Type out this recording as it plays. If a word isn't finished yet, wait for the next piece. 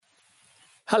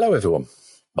Hello, everyone.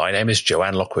 My name is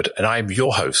Joanne Lockwood, and I'm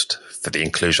your host for the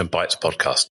Inclusion Bites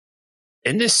podcast.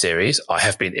 In this series, I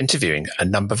have been interviewing a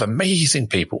number of amazing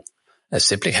people and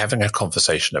simply having a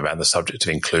conversation around the subject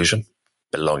of inclusion,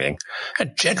 belonging,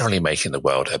 and generally making the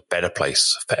world a better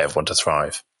place for everyone to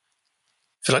thrive.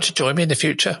 If you'd like to join me in the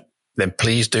future, then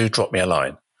please do drop me a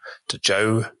line to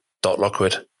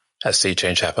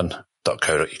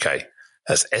joe.lockwood@seechangehappen.co.uk.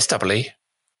 That's SEE,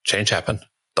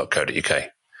 changehappen.co.uk.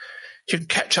 You can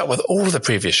catch up with all of the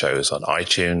previous shows on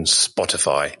iTunes,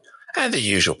 Spotify, and the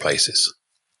usual places.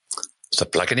 So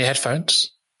plug in your headphones,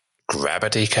 grab a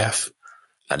decaf,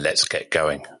 and let's get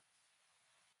going.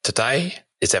 Today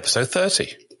is episode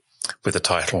 30 with the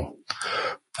title,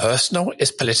 Personal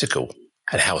is Political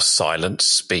and How Silence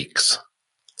Speaks.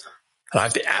 And I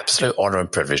have the absolute honour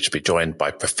and privilege to be joined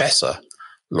by Professor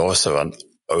Laura Serrant,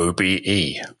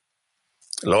 OBE.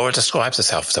 Laura describes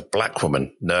herself as a black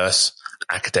woman, nurse,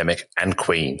 academic, and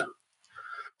queen.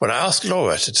 When I asked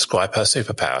Laura to describe her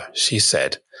superpower, she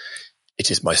said, "It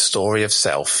is my story of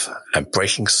self and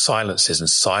breaking silences and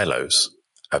silos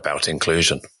about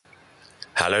inclusion."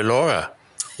 Hello, Laura.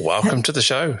 Welcome to the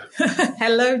show.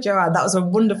 Hello, Joanne. That was a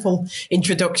wonderful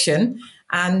introduction.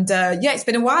 And it's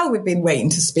been a while we've been waiting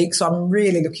to speak, so I'm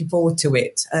really looking forward to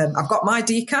it. I've got my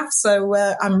decaf, so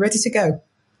I'm ready to go.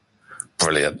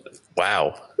 Brilliant.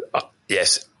 Wow.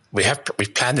 Yes, we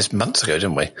planned this months ago,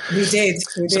 didn't we? We did.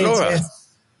 So Laura,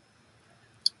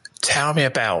 tell me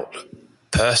about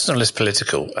personal is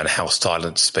political and how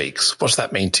silence speaks. What does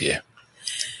that mean to you?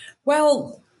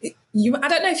 Well, I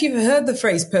don't know if you've heard the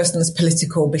phrase personal is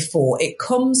political before. It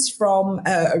comes from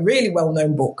a really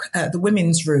well-known book, The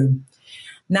Women's Room.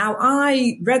 Now,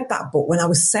 I read that book when I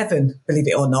was 7, believe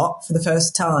it or not, for the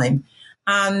first time.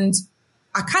 And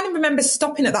I kind of remember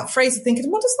stopping at that phrase and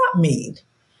thinking, what does that mean?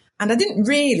 And I didn't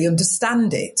really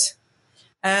understand it.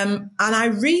 And I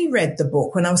reread the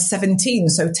book when I was 17,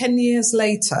 so 10 years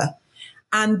later.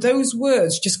 And those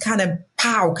words just kind of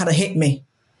hit me.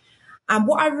 And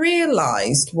what I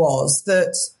realized was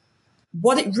that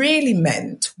what it really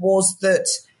meant was that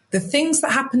the things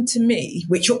that happened to me,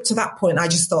 which up to that point, I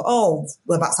just thought, oh,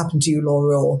 well, that's happened to you,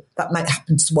 Laura, or that might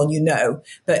happen to someone you know,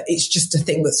 but it's just a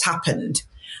thing that's happened.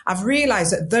 I've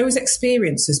realized that those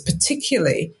experiences,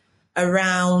 particularly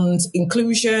around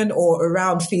inclusion or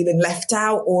around feeling left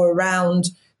out or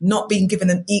around not being given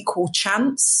an equal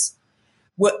chance,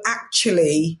 were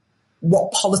actually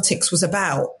what politics was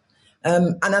about.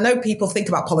 And I know people think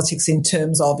about politics in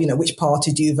terms of, which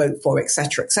party do you vote for, et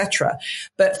cetera, et cetera.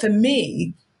 But for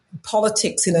me,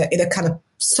 politics in a kind of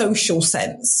social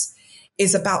sense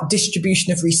is about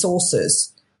distribution of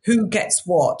resources. Who gets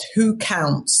what? Who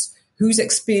counts? Whose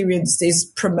experience is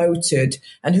promoted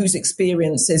and whose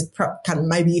experience is kind of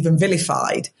maybe even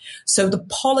vilified. So the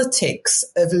politics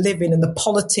of living and the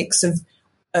politics of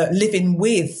living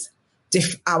with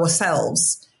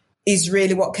ourselves is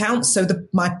really what counts. So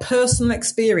my personal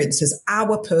experiences,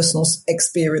 our personal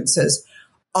experiences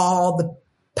are the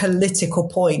political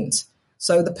point.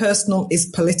 So the personal is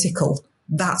political.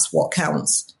 That's what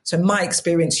counts. So my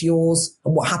experience, yours,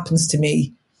 and what happens to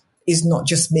me is not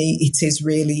just me. It is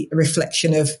really a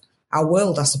reflection of our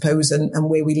world, I suppose, and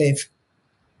where we live.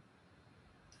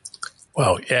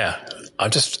 Well, yeah.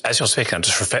 As you're speaking, I'm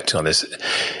just reflecting on this.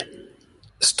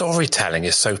 Storytelling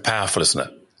is so powerful, isn't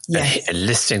it? Yes. And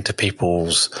listening to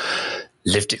people's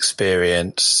lived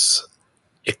experience,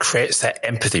 it creates that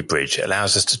empathy bridge. It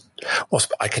allows us to,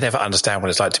 I can never understand what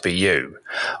it's like to be you.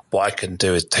 What I can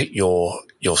do is take your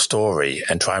story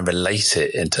and try and relate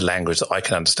it into language that I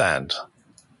can understand.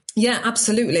 Yeah,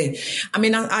 absolutely. I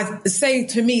mean, I say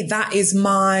to me, that is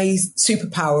my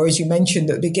superpower, as you mentioned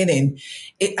at the beginning.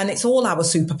 And it's all our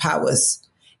superpowers,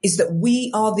 is that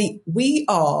we are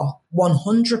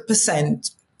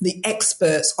 100% the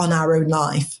experts on our own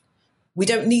life. We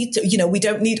don't need to, we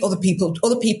don't need other people.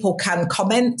 Other people can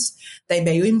comment. They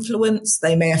may influence,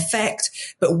 they may affect,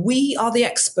 but we are the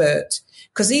expert.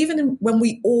 Because even when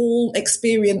we all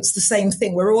experience the same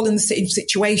thing, we're all in the same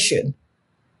situation.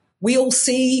 We all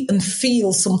see and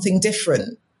feel something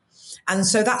different. And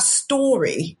so that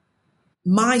story,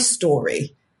 my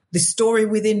story, the story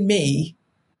within me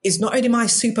is not only my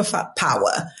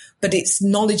superpower, but it's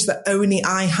knowledge that only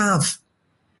I have.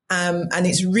 And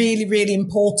it's really, really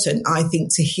important, I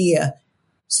think, to hear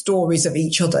stories of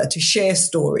each other, to share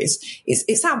stories.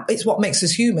 It's what makes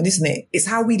us human, isn't it? It's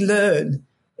how we learn.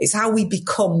 It's how we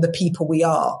become the people we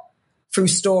are through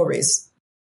stories.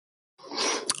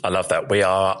 I love that. We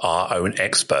are our own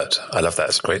expert. I love that.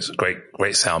 It's a great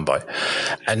soundbite.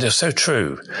 And it's so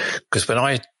true, because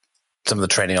some of the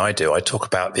training I do, I talk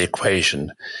about the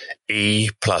equation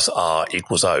E plus R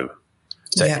equals O.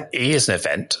 So E is an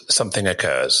event, something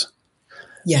occurs.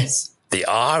 Yes. The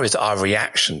R is our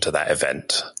reaction to that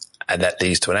event, and that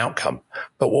leads to an outcome.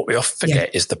 But what we often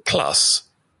forget is the plus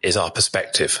is our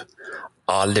perspective,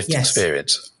 our lived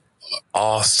experience,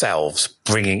 ourselves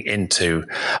bringing into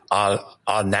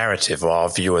our narrative or our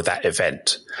view of that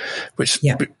event,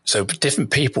 so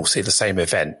different people see the same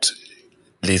event,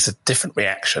 leads a different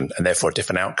reaction and therefore a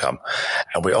different outcome.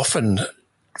 And we often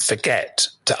forget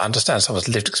to understand someone's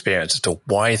lived experience as to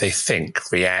why they think,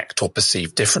 react, or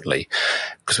perceive differently,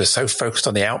 because we're so focused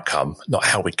on the outcome, not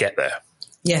how we get there.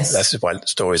 Yes. That's why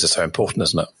stories are so important,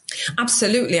 isn't it?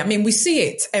 Absolutely. I mean, we see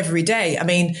it every day. I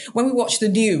mean, when we watch the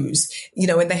news,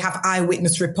 when they have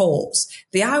eyewitness reports,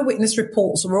 the eyewitness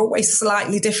reports are always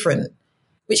slightly different,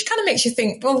 which kind of makes you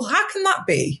think, well, how can that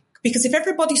be? Because if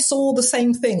everybody saw the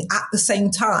same thing at the same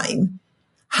time,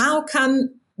 how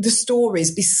can the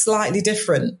stories be slightly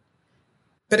different?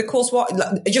 But of course,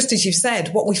 just as you've said,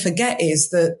 what we forget is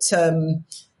that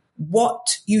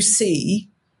what you see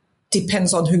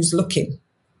depends on who's looking.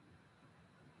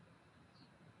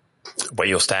 Where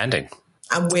you're standing.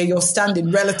 And where you're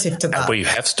standing relative to that. And where you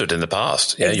have stood in the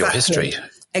past. Yeah, your history.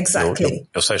 Exactly.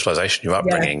 Your socialization, your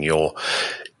upbringing, your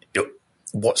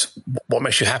what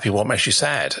makes you happy, what makes you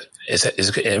sad is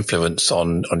an influence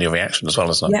on your reaction as well,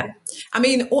 isn't it? Yeah. I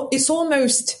mean, it's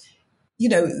almost,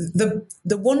 the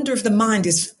wonder of the mind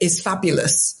is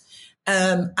fabulous.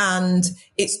 And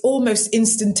it's almost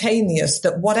instantaneous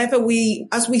that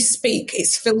as we speak,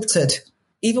 it's filtered,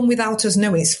 even without us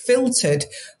knowing, it's filtered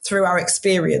through our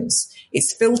experience.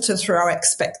 It's filtered through our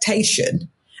expectation,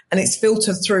 and it's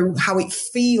filtered through how it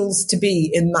feels to be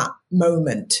in that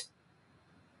moment.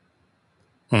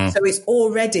 So it's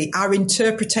already, our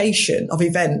interpretation of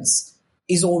events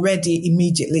is already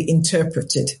immediately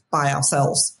interpreted by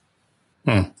ourselves.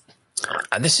 And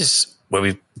this is where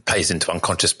it plays into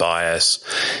unconscious bias.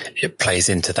 It plays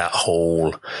into that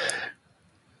whole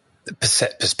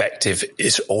perspective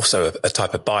is also a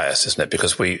type of bias, isn't it?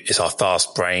 Because it's our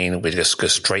fast brain. We just go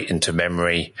straight into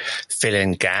memory, fill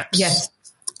in gaps. Yes.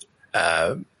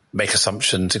 Make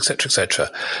assumptions, etc.,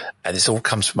 etc., and this all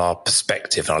comes from our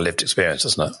perspective and our lived experience,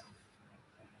 doesn't it?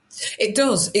 It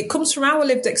does. It comes from our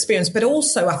lived experience, but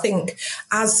also I think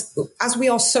as we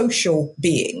are social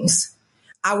beings,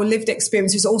 our lived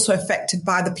experience is also affected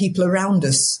by the people around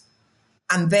us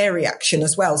and their reaction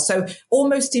as well. So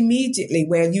almost immediately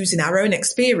we're using our own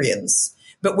experience,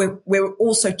 but we're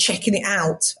also checking it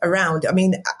out around. I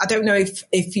mean, I don't know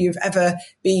if you've ever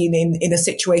been in a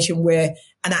situation where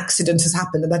an accident has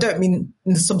happened, and I don't mean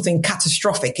something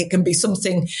catastrophic. It can be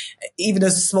something, even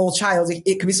as a small child,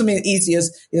 it can be something as easy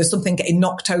as something getting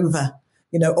knocked over,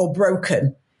 or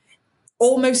broken.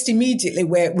 Almost immediately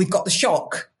we've got the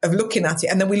shock of looking at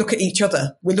it, and then we look at each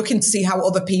other. We're looking to see how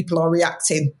other people are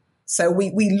reacting. So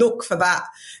we look for that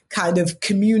kind of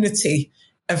community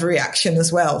of reaction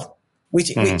as well,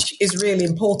 which is really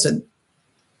important.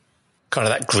 Kind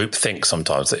of that group think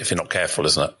sometimes, that if you're not careful,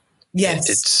 isn't it?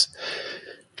 Yes.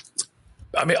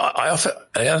 I mean, I often,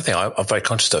 the other thing I'm very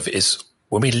conscious of is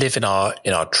when we live in our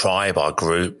tribe, our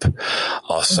group,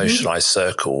 our socialized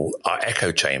circle, our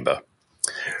echo chamber.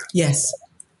 Yes.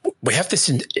 We have this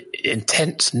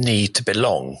intense need to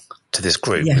belong to this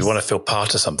group. Yes. We want to feel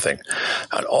part of something.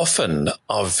 And often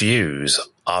our views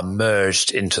are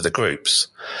merged into the groups.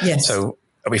 Yes. So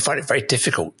we find it very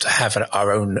difficult to have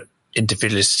our own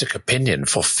individualistic opinion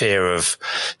for fear of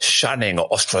shunning or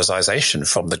ostracization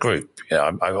from the group.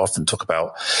 I often talk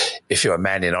about, if you're a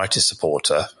Man United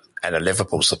supporter and a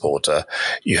Liverpool supporter,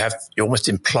 you almost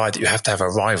imply that you have to have a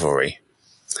rivalry,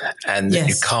 and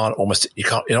you're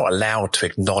not allowed to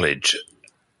acknowledge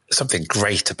something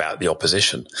great about the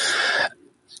opposition,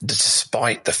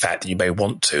 despite the fact that you may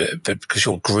want to, but because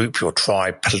your group, your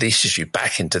tribe polices you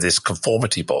back into this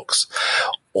conformity box,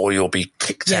 or you'll be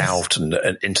kicked out and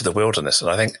into the wilderness. And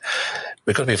I think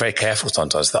we've got to be very careful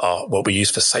sometimes that what we use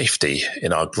for safety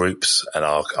in our groups and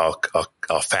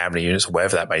our family units, or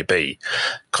wherever that may be,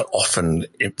 can often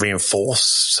reinforce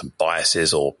some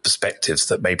biases or perspectives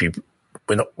that maybe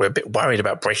we're a bit worried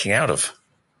about breaking out of.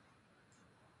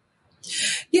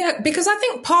 Yeah, because I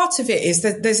think part of it is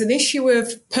that there's an issue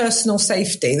of personal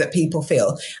safety that people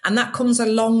feel, and that comes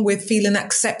along with feeling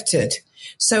accepted.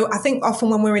 So I think often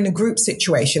when we're in a group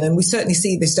situation, and we certainly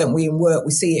see this, don't we, in work,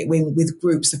 we see it with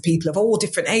groups of people of all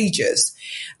different ages,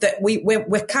 that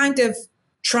we're kind of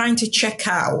trying to check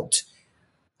out,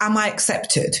 am I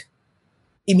accepted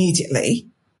immediately?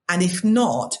 And if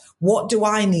not, what do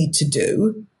I need to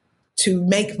do to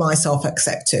make myself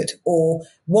accepted, or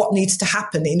what needs to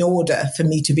happen in order for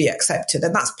me to be accepted.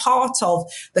 And that's part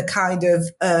of the kind of,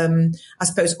 I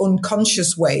suppose,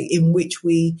 unconscious way in which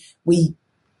we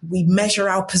measure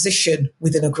our position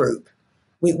within a group.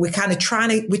 We're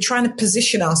trying to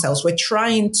position ourselves. We're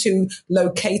trying to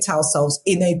locate ourselves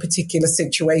in a particular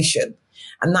situation.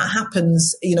 And that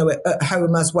happens, at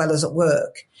home as well as at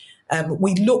work.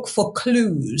 We look for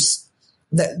clues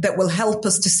that will help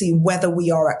us to see whether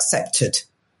we are accepted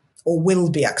or will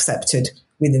be accepted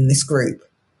within this group.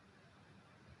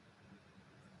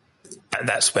 And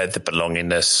that's where the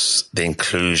belongingness, the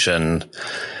inclusion,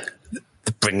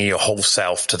 the bringing your whole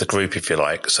self to the group, if you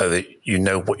like, so that you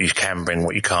know what you can bring,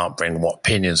 what you can't bring, what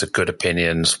opinions are good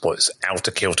opinions, what's out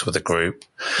of kilter with the group.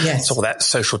 Yes. So all that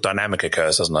social dynamic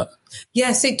occurs, doesn't it?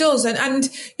 Yes, it does. And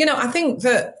I think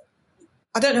that,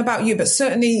 I don't know about you, but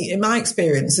certainly in my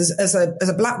experience as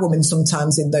a black woman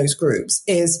sometimes in those groups,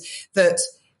 is that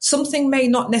something may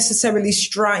not necessarily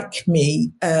strike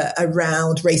me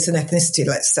around race and ethnicity,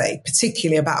 let's say,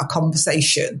 particularly about a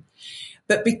conversation.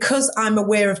 But because I'm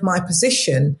aware of my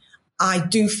position, I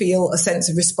do feel a sense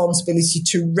of responsibility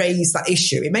to raise that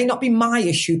issue. It may not be my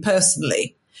issue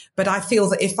personally, but I feel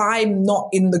that if I'm not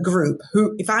in the group,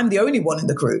 if I'm the only one in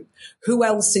the group, who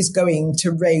else is going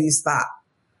to raise that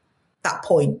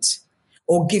point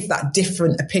or give that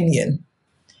different opinion?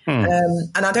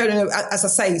 And I don't know, as I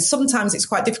say, sometimes it's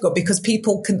quite difficult because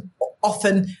people can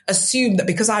often assume that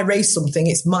because I raise something,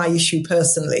 it's my issue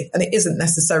personally. And it isn't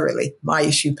necessarily my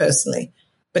issue personally,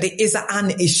 but it is an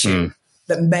issue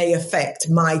that may affect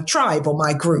my tribe or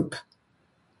my group.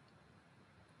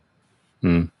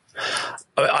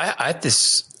 I had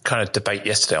this kind of debate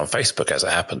yesterday on Facebook, as it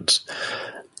happens.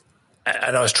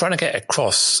 And I was trying to get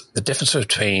across the difference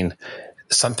between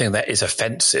something that is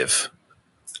offensive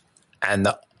and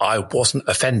that I wasn't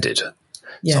offended.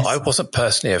 Yes. So I wasn't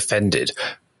personally offended,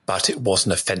 but it was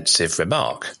an offensive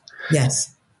remark.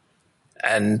 Yes.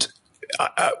 And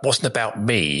it wasn't about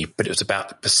me, but it was about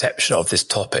the perception of this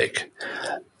topic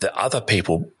that other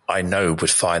people I know would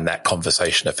find that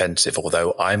conversation offensive,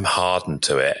 although I'm hardened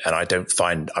to it and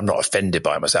I'm not offended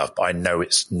by it myself, but I know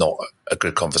it's not a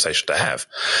good conversation to have.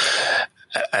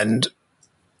 And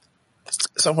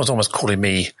someone's almost calling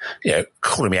me out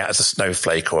as a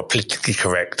snowflake or a politically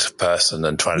correct person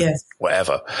and trying to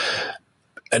whatever.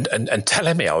 And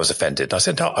telling me I was offended. And I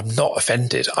said, no, I'm not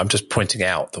offended. I'm just pointing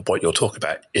out that what you're talking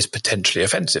about is potentially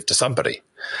offensive to somebody.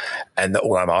 And that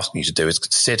all I'm asking you to do is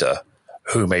consider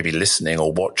who may be listening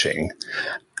or watching,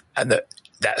 and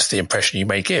that's the impression you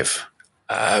may give.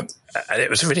 And it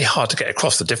was really hard to get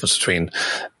across the difference between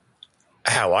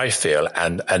how I feel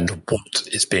and what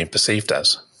is being perceived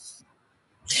as.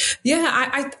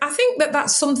 Yeah, I think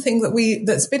that's something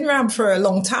that's been around for a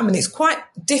long time, and it's quite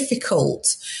difficult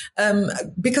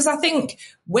because I think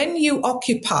when you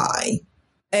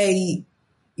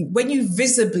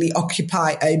visibly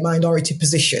occupy a minority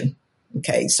position,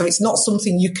 okay, so it's not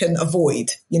something you can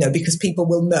avoid, because people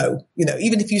will know,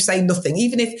 even if you say nothing,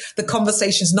 even if the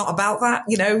conversation's not about that,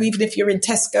 even if you're in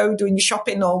Tesco doing your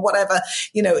shopping or whatever,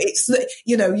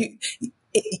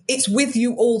 it's with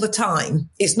you all the time.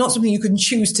 It's not something you can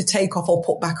choose to take off or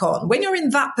put back on. When you're in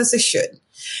that position,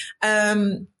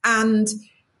 and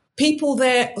people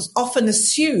there often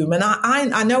assume, and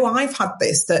I know I've had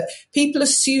this, that people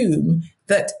assume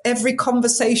that every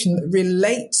conversation that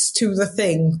relates to the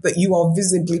thing that you are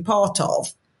visibly part of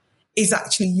is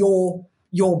actually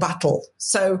your battle.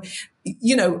 So,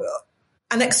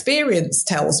 an experience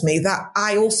tells me that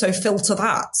I also filter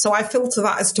that. So I filter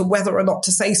that as to whether or not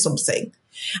to say something.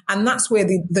 And that's where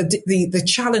the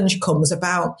challenge comes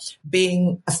about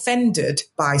being offended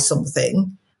by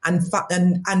something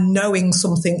and knowing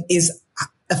something is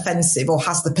offensive or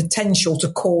has the potential to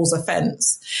cause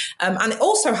offense. And it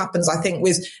also happens, I think,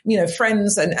 with,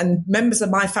 friends and members of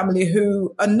my family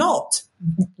who are not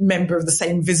member of the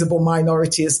same visible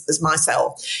minority as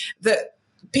myself, that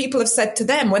people have said to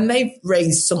them when they've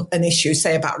raised an issue,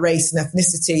 say about race and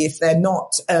ethnicity, if they're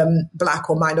not black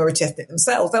or minority ethnic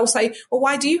themselves, they'll say, well,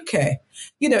 why do you care?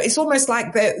 It's almost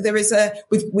like there is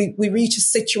we reach a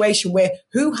situation where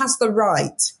who has the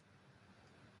right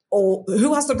or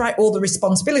the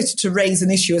responsibility to raise an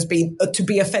issue as being to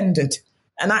be offended.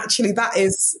 And actually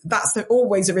that's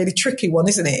always a really tricky one,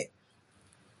 isn't it?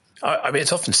 I mean,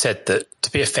 it's often said that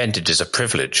to be offended is a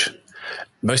privilege.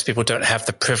 Most people don't have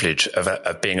the privilege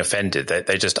of being offended.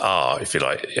 They just are, if you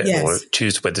like, yes. or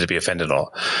choose whether to be offended or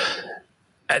not.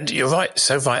 And you're right,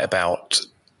 so right about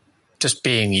just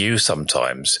being you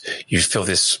sometimes. You feel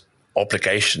this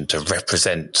obligation to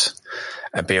represent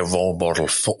and be a role model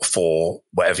for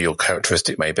whatever your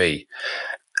characteristic may be.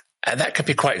 And that can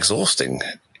be quite exhausting.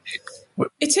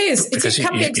 It is. Because it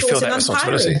can be exhausting you feel that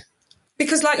responsibility. Tiring.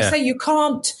 Because, like you say,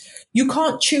 you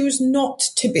can't choose not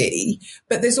to be,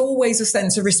 but there's always a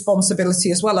sense of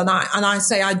responsibility as well. And I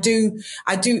say I do.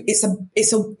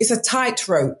 It's a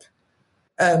tightrope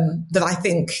that I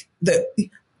think that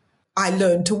I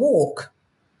learned to walk,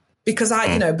 because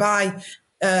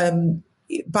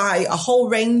by a whole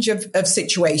range of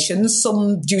situations,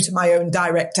 some due to my own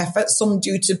direct effort, some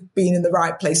due to being in the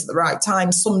right place at the right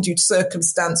time, some due to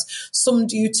circumstance, some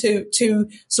due to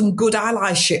some good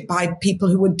allyship by people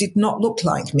who did not look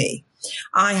like me.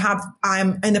 I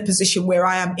am in a position where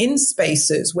I am in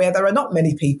spaces where there are not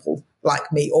many people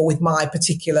like me or with my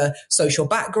particular social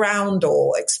background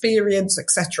or experience,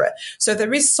 etc. So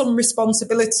there is some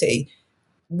responsibility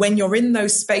when you're in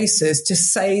those spaces to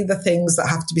say the things that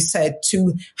have to be said,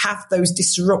 to have those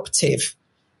disruptive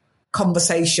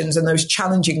conversations and those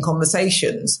challenging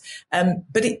conversations.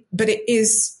 But it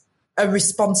is a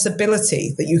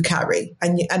responsibility that you carry,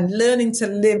 and learning to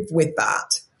live with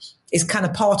that is kind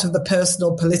of part of the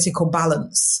personal political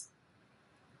balance.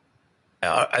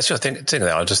 As you're thinking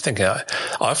that, I'm just thinking, I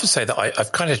often say that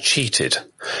I've kind of cheated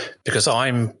because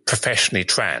I'm professionally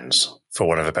trans, for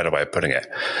want of a better way of putting it.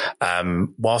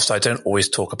 Whilst I don't always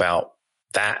talk about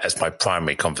that as my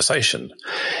primary conversation,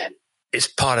 it's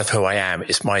part of who I am.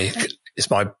 It's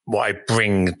what I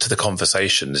bring to the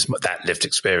conversation is that lived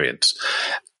experience,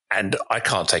 and I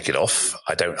can't take it off.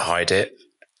 I don't hide it.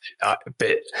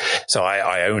 So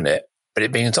I own it. But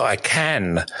it means I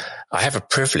have a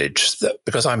privilege that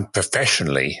because I'm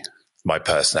professionally my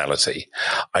personality,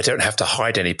 I don't have to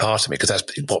hide any part of me because that's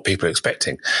what people are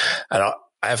expecting. And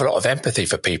I have a lot of empathy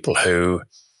for people who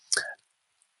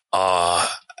are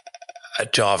a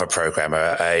Java programmer,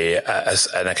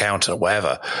 an accountant,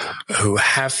 whatever, who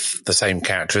have the same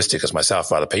characteristic as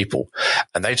myself or other people.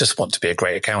 And they just want to be a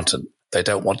great accountant. They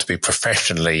don't want to be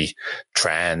professionally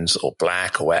trans or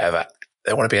black or whatever.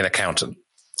 They want to be an accountant.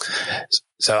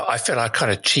 So I feel I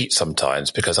kind of cheat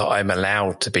sometimes because I'm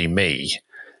allowed to be me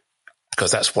because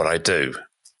that's what I do.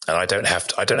 And I don't have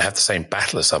the same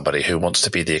battle as somebody who wants to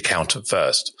be the accountant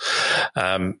first.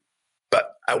 But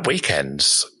at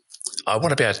weekends, I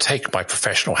want to be able to take my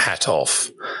professional hat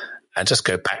off and just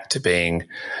go back to being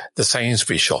the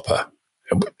Sainsbury's shopper,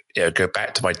 go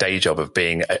back to my day job of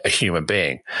being a human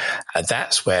being. And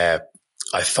that's where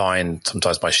I find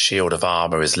sometimes my shield of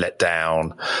armor is let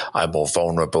down. I'm more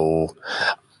vulnerable.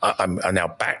 I'm now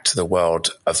back to the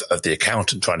world of the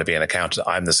accountant trying to be an accountant.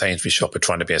 I'm the Sainsbury's shopper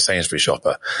trying to be a Sainsbury's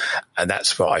shopper. And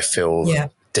that's where I feel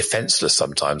defenseless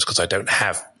sometimes because I don't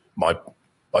have my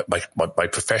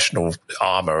professional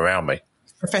armor around me.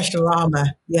 Professional armor.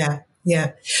 Yeah.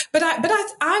 Yeah. But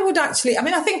I would actually,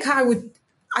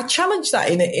 I challenge that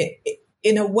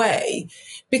in a way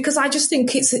because I just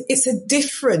think it's a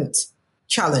different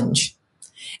challenge.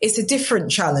 It's a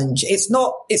different challenge. It's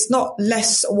not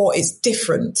less what, it's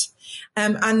different.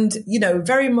 And,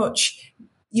 very much,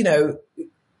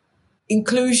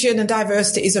 inclusion and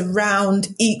diversity is around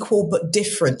equal but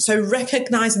different. So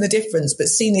recognizing the difference, but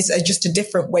seeing it as just a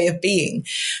different way of being.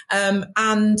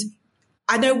 And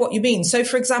I know what you mean. So,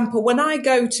 for example, when I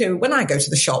go to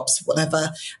the shops,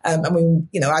 whatever, I'm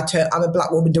a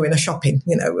black woman doing a shopping,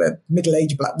 a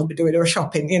middle-aged black woman doing her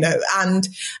shopping, and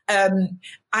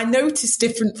I notice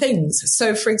different things.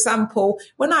 So, for example,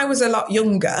 when I was a lot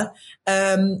younger,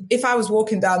 if I was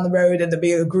walking down the road and there'd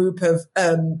be a group of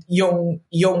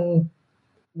young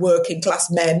working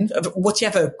class men of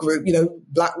whichever group,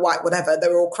 black, white, whatever,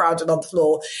 they're all crowded on the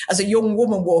floor. As a young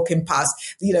woman walking past,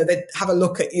 they'd have a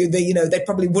look at you. They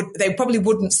probably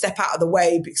wouldn't step out of the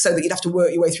way so that you'd have to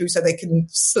work your way through so they can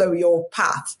slow your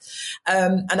path.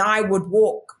 And I would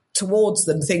walk towards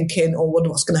them thinking, oh,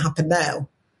 what's going to happen now?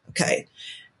 Okay.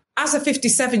 As a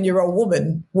 57-year-old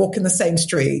woman walking the same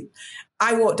street,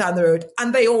 I walk down the road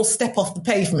and they all step off the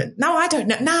pavement. Now, I don't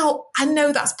know. Now, I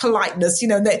know that's politeness,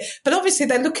 but obviously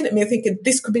they're looking at me and thinking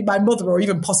this could be my mother or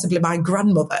even possibly my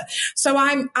grandmother. So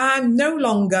I'm no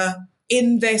longer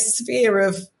in their sphere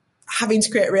of having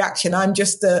to create a reaction. I'm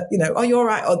just, oh, you're all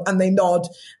right. And they nod.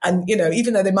 And,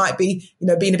 even though they might be,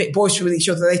 being a bit boisterous with each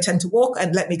other, they tend to walk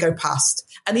and let me go past.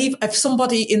 And even if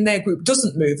somebody in their group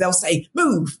doesn't move, they'll say,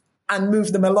 move. And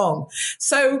move them along.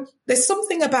 So there's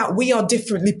something about we are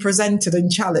differently presented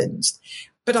and challenged.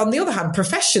 But on the other hand,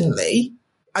 professionally,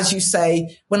 as you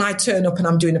say, when I turn up and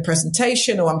I'm doing a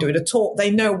presentation or I'm doing a talk, they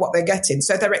know what they're getting.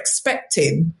 So they're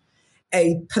expecting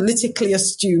a politically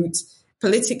astute,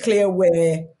 politically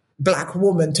aware black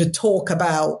woman to talk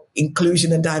about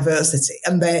inclusion and diversity.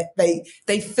 And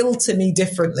they filter me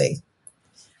differently.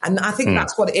 And I think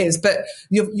that's what it is. But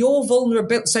your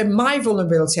vulnerability, so my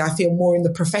vulnerability, I feel more in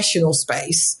the professional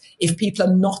space if people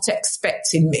are not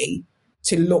expecting me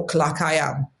to look like I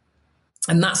am.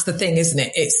 And that's the thing, isn't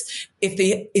it? It's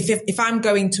if I'm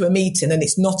going to a meeting and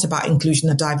it's not about inclusion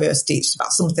and diversity, it's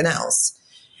about something else.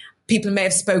 People may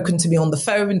have spoken to me on the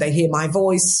phone, they hear my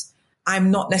voice.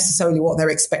 I'm not necessarily what they're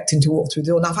expecting to walk through the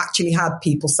door. And I've actually had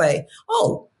people say,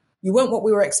 "Oh, you weren't what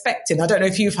we were expecting." I don't know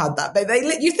if you've had that, but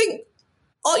you think,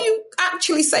 are you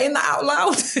actually saying that out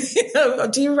loud?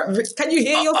 Can you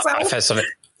hear yourself? I've had something.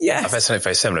 Yes. I've had something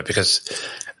very similar because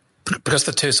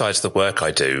the two sides of the work I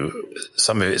do,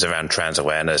 some of it is around trans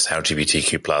awareness,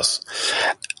 LGBTQ+,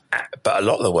 but a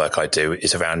lot of the work I do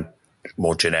is around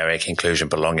more generic inclusion,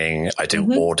 belonging. I do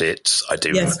audits, I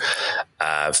do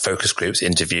focus groups,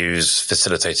 interviews,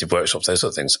 facilitated workshops, those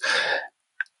sort of things.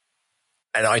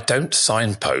 And I don't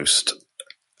signpost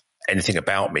anything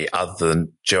about me other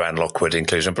than Joanne Lockwood,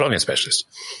 inclusion and belonging specialist.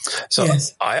 So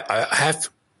I've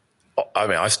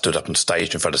stood up on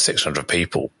stage in front of 600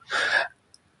 people,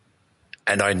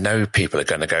 and I know people are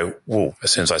going to go, "Whoa,"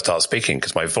 as soon as I start speaking,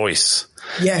 because my voice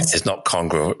is not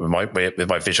congruent with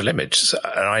my visual image.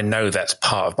 And I know that's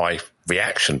part of my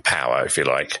reaction power, if you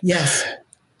like. Yes.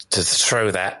 To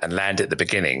throw that and land at the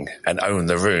beginning and own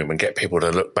the room and get people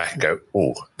to look back and go,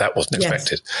 "Oh, that wasn't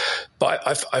expected." But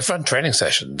I've run training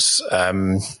sessions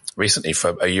recently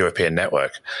for a European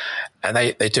network, and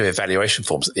they do evaluation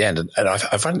forms at the end. And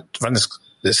I've run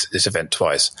this event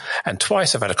twice, and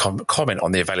twice I've had a comment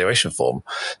on the evaluation form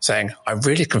saying, "I'm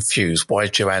really confused why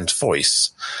Joanne's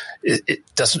voice it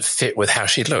doesn't fit with how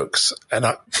she looks." And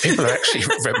people have actually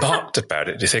remarked about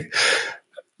it. Do you think?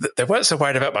 They weren't so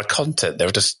worried about my content. They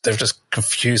were just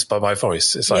confused by my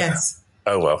voice. It's like,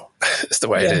 oh, well, it's the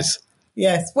way it is.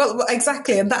 Yes. Well,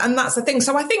 exactly. And that's the thing.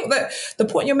 So I think that the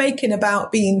point you're making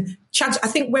about being challenged, I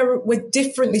think we're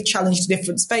differently challenged in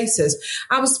different spaces.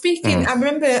 I was speaking, I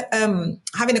remember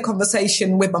having a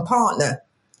conversation with my partner,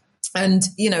 and,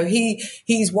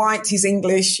 he's white, he's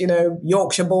English,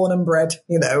 Yorkshire born and bred,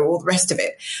 all the rest of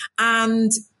it.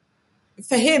 And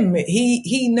for him,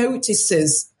 he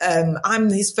notices I'm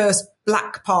his first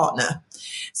black partner.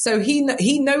 So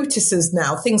he notices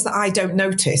now things that I don't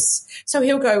notice. So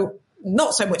he'll go,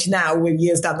 not so much now, we're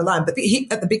years down the line, but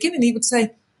at the beginning he would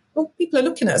say, "Well, people are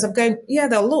looking at us." I'm going, "Yeah,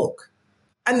 they'll look."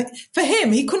 And for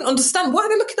him, he couldn't understand why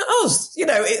they're looking at us.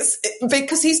 It's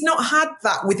because he's not had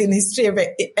that within his sphere of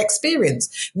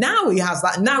experience. Now he has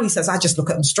that. And now he says, "I just look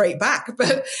at them straight back."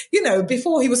 But,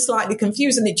 before he was slightly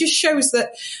confused. And it just shows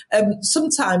that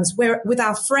sometimes we're with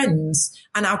our friends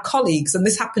and our colleagues, and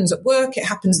this happens at work, it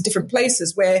happens at different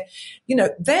places where,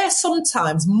 they're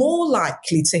sometimes more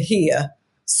likely to hear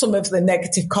some of the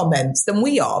negative comments than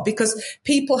we are, because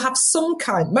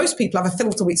most people have a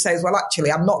filter which says, "Well, actually,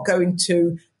 I'm not going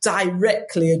to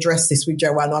directly address this with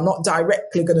Joanne. I'm not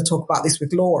directly going to talk about this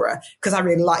with Laura because I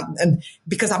really like, and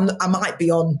because I might be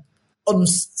on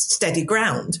unsteady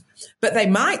ground." But they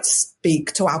might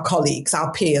speak to our colleagues,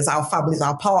 our peers, our families,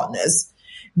 our partners,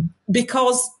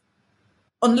 because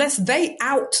unless they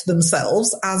out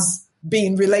themselves as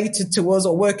being related to us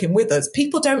or working with us,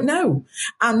 people don't know.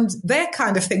 And they're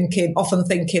kind of often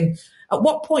thinking, at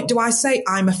what point do I say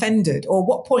I'm offended? Or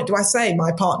what point do I say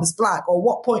my partner's black? Or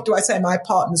what point do I say my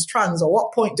partner's trans? Or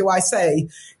what point do I say,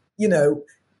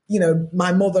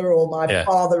 my mother or my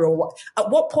father, or what? At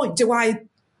what point do I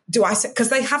say, because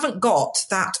they haven't got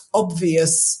that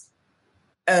obvious,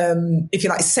 if you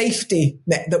like, safety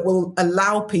net that will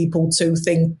allow people to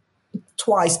think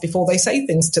twice before they say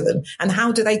things to them. And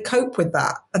how do they cope with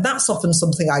that? And that's often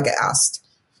something I get asked.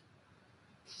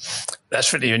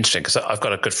 That's really interesting, because I've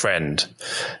got a good friend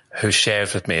who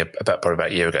shared with me probably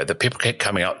about a year ago that people keep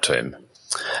coming up to him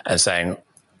and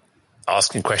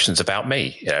asking questions about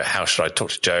me. How should I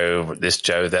talk to Joe? This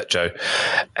Joe, that Joe.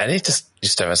 And he just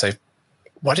stand and say,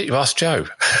 "Why don't you ask Joe?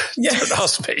 Yes. Don't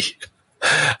ask me.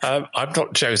 I'm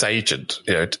not Joe's agent.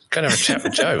 Go and have a chat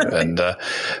with Joe." And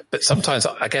but sometimes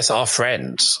I guess our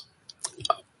friends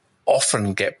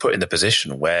often get put in the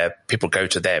position where people go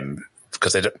to them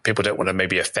because people don't want to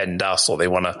maybe offend us, or they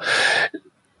want to.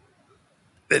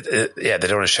 They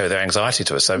don't want to show their anxiety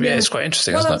to us. So it's quite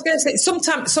interesting. Well, isn't I was going to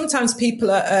say sometimes people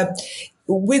are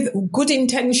with good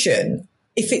intention.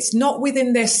 If it's not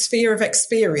within their sphere of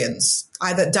experience,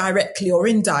 either directly or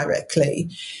indirectly,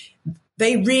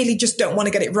 they really just don't want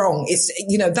to get it wrong.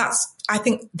 I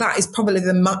think that is probably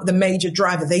the major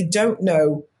driver. They don't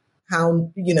know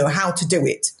how to do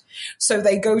it. So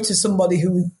they go to somebody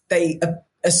who they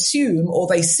assume or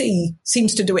they see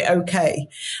seems to do it okay.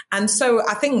 And so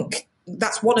I think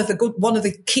that's one of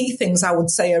the key things I would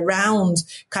say around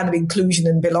kind of inclusion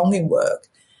and belonging work.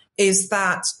 is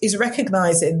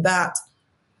recognizing that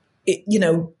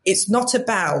it's not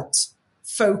about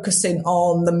focusing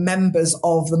on the members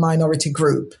of the minority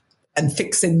group and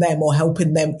fixing them or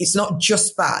helping them. It's not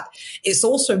just that. It's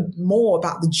also more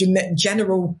about the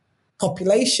general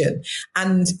population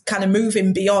and kind of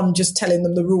moving beyond just telling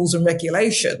them the rules and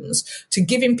regulations to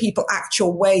giving people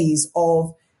actual ways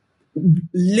of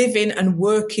living and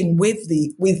working with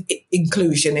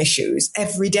inclusion issues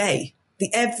every day. The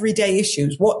everyday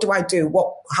issues. What do I do?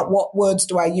 What words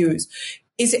do I use?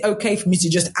 Is it okay for me to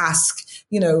just ask,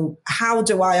 how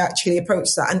do I actually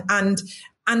approach that?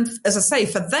 And as I say,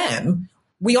 for them,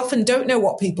 we often don't know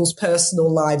what people's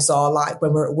personal lives are like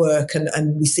when we're at work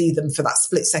and we see them for that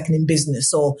split second in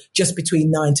business or just between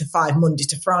 9 to 5, Monday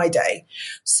to Friday.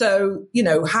 So,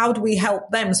 how do we help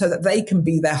them so that they can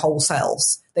be their whole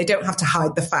selves? They don't have to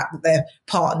hide the fact that their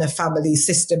partner, family,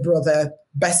 sister, brother,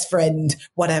 best friend,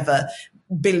 whatever,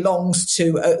 belongs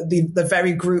to the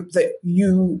very group that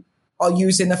you are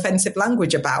using offensive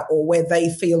language about or where they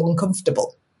feel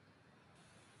uncomfortable.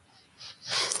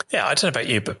 Yeah, I don't know about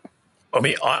you, but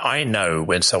I know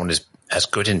when someone has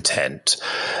good intent,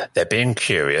 they're being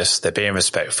curious, they're being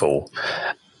respectful.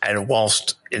 And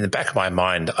whilst in the back of my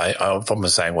mind, I'm often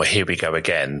saying, well, here we go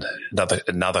again.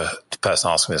 Another person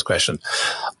asking this question.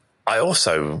 I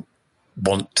also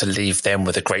want to leave them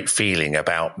with a great feeling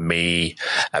about me,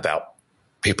 about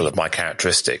people of my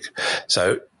characteristic.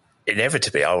 So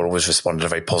inevitably, I will always respond in a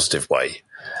very positive way.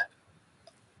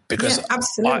 Because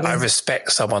I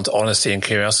respect someone's honesty and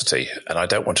curiosity, and I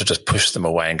don't want to just push them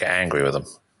away and get angry with them.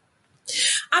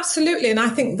 Absolutely. And I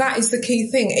think that is the key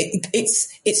thing.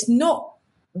 It's not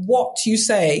what you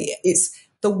say, it's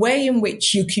the way in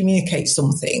which you communicate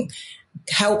something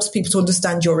helps people to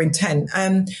understand your intent.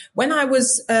 When I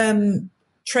was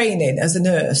training as a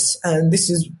nurse, and this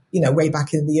is, way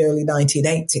back in the early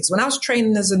 1980s, when I was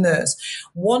training as a nurse,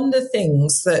 one of the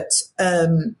things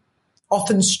that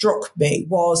often struck me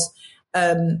was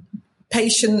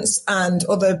patients and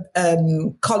other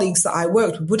colleagues that I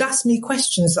worked with would ask me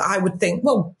questions that I would think,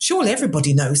 well, surely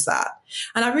everybody knows that.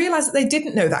 And I realized that they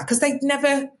didn't know that because they'd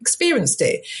never experienced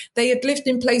it. They had lived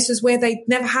in places where they'd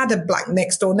never had a black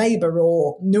next door neighbor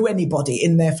or knew anybody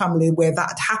in their family where that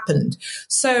had happened.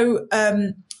 So,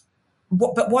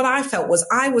 but what I felt was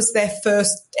I was their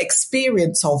first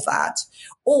experience of that,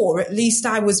 or at least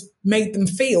I made them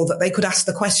feel that they could ask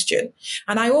the question.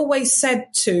 And I always said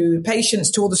to patients,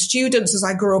 to all the students as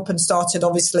I grew up and started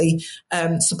obviously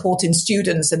supporting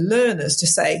students and learners, to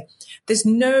say, there's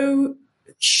no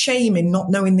shame in not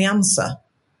knowing the answer.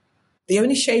 The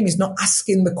only shame is not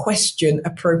asking the question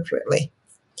appropriately.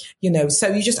 So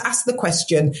you just ask the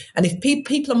question. And if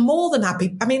people are more than happy,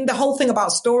 the whole thing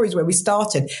about stories where we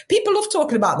started, people love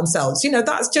talking about themselves.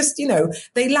 That's just,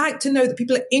 they like to know that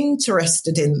people are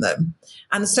interested in them.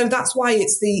 And so that's why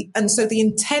the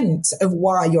intent of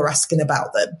why you're asking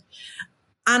about them.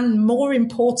 And more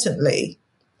importantly,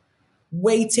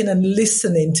 waiting and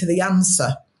listening to the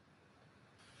answer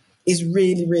is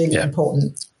really, really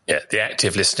important. Yeah, the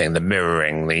active listening, the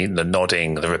mirroring, the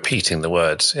nodding, the repeating the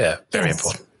words. Yeah, very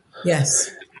important. Yes.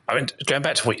 Going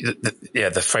back to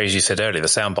the phrase you said earlier, the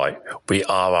soundbite, we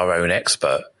are our own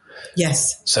expert.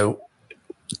 Yes. So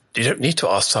you don't need to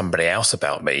ask somebody else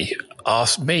about me.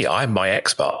 Ask me. I'm my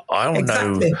expert. I'll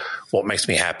know what makes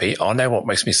me happy. I'll know what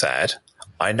makes me sad.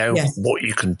 I know what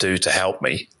you can do to help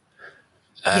me.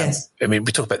 Yes. We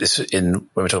talk about this when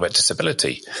we talk about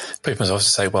disability. People must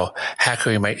also say, well, how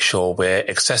can we make sure we're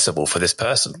accessible for this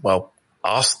person? Well,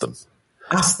 ask them.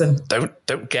 Ask them.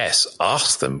 Don't guess.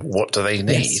 Ask them, what do they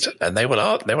need? And they will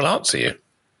answer you.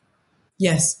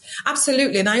 Yes,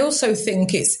 absolutely. And I also think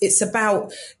it's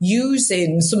about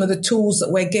using some of the tools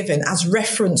that we're given as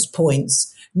reference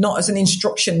points, not as an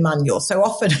instruction manual. So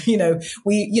often,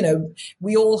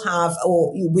 we all have,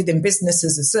 or within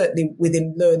businesses and certainly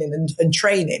within learning and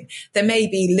training, there may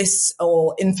be lists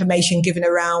or information given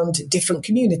around different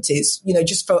communities,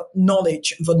 just for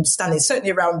knowledge of understanding,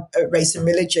 certainly around race and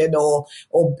religion or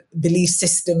belief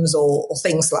systems or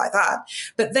things like that.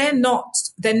 But they're not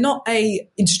a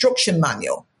instruction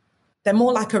manual. They're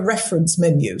more like a reference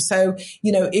menu. So,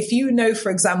 if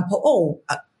for example,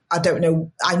 I don't know,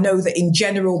 I know that in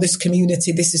general, this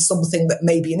community, this is something that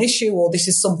may be an issue, or this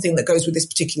is something that goes with this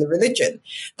particular religion.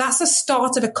 That's a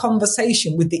start of a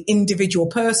conversation with the individual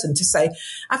person to say,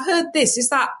 I've heard this. Is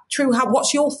that true?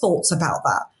 What's your thoughts about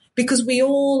that? Because we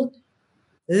all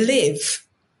live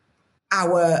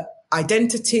our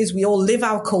identities. We all live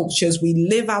our cultures. We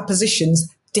live our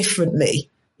positions differently,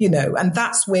 and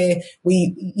that's where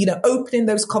we, opening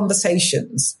those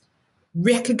conversations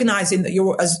recognizing that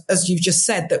you're, as you've just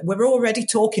said, that we're already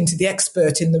talking to the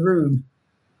expert in the room.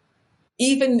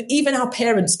 Even our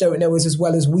parents don't know us as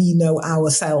well as we know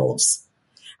ourselves.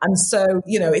 And so,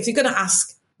 if you're going to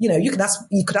ask, you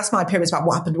could ask my parents about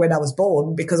what happened when I was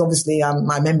born, because obviously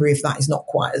my memory of that is not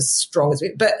quite as strong as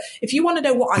it. But if you want to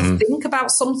know what I think about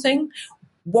something,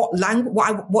 what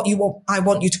I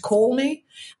want you to call me,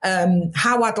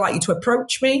 how I'd like you to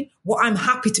approach me, what I'm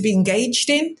happy to be engaged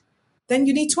in, then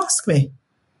you need to ask me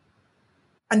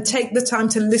and take the time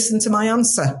to listen to my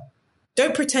answer.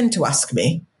 Don't pretend to ask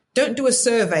me. Don't do a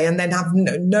survey and then have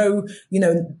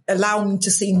allow them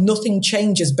to see nothing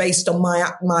changes based on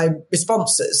my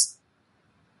responses.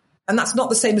 And that's not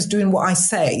the same as doing what I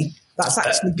say. That's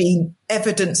actually being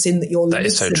evidencing that you're listening. That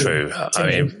is so true.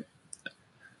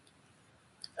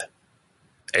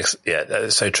 That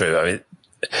is so true. I mean,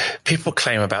 people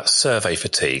claim about survey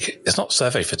fatigue. It's not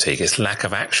survey fatigue. It's lack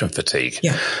of action fatigue.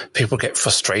 Yeah. People get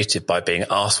frustrated by being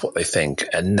asked what they think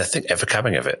and nothing ever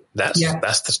coming of it. That's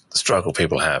the struggle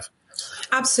people have.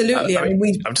 Absolutely. Go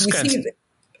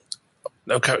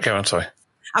on, sorry.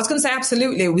 I was going to say,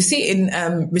 absolutely. We see it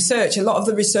in research. A lot of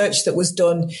the research that was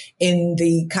done in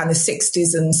the kind of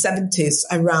 60s and 70s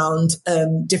around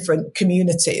different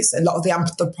communities, a lot of the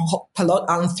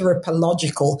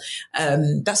anthropological,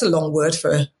 that's a long word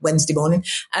for a Wednesday morning,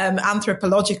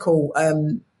 anthropological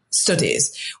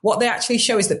studies, what they actually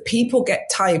show is that people get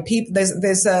tired.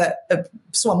 There's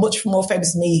someone much more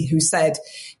famous than me who said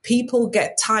people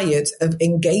get tired of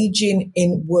engaging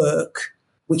in work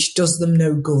which does them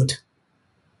no good.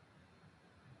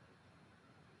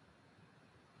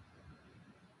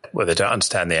 Well, they don't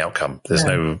understand the outcome.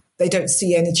 They don't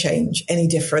see any change, any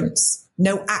difference.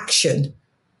 No action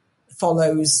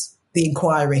follows the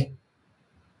inquiry.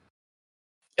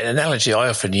 An analogy I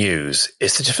often use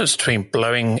is the difference between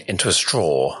blowing into a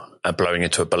straw and blowing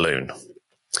into a balloon.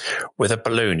 With a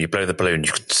balloon, you blow the balloon,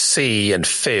 you can see and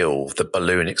feel the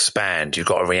balloon expand. You've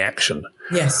got a reaction.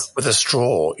 Yes. With a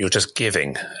straw, you're just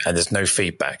giving and there's no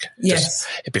feedback. Yes.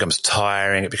 It becomes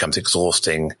tiring, it becomes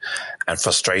exhausting and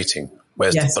frustrating.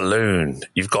 Whereas the balloon,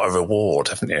 you've got a reward,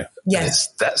 haven't you? Yes.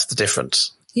 That's the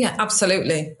difference. Yeah,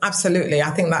 absolutely. Absolutely.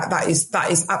 I think that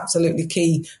is absolutely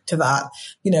key to that.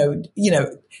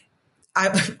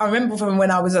 I remember from when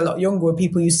I was a lot younger, when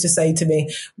people used to say to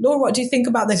me, Laura, what do you think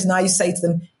about this? And I used to say to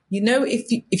them,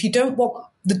 if you don't want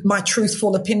my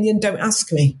truthful opinion, don't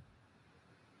ask me,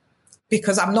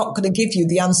 because I'm not going to give you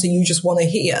the answer you just want to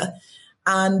hear.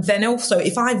 And then also,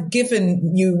 if I've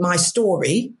given you my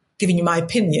story, given you my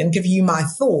opinion, given you my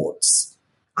thoughts,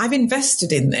 I've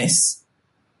invested in this.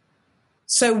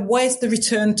 So where's the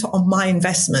return on my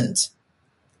investment?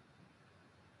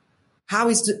 How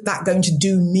is that going to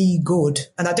do me good?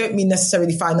 And I don't mean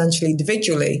necessarily financially,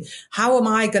 individually. How am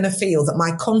I going to feel that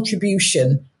my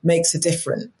contribution makes a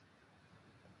difference?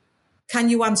 Can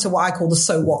you answer what I call the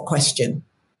so what question?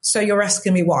 So you're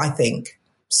asking me what I think.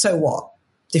 So what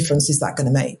difference is that going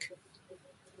to make?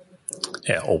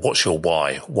 Yeah, or what's your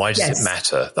why? Why does it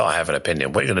matter that I have an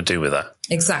opinion? What are you going to do with that?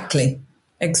 Exactly.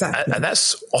 And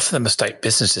that's often a mistake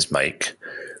businesses make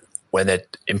when they're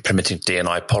implementing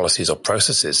D&I policies or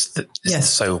processes. It's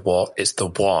so what? It's the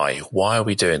why. Why are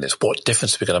we doing this? What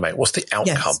difference are we going to make? What's the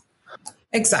outcome? Yes,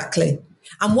 exactly.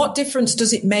 And what difference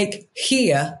does it make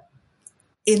here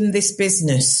in this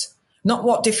business? Not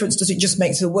what difference does it just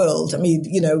make to the world? I mean,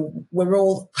 we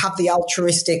all have the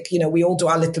altruistic, we all do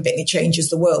our little bit and it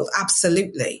changes the world.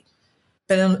 Absolutely.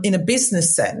 But in a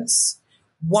business sense,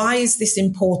 why is this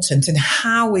important and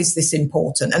how is this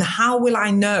important? And how will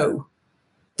I know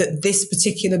that this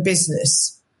particular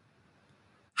business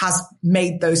has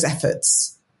made those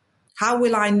efforts? How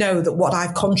will I know that what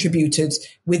I've contributed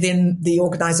within the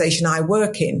organization I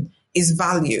work in is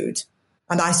valued?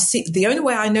 And the only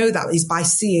way I know that is by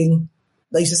seeing,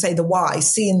 they used to say the why,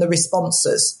 seeing the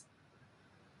responses.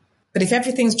 But if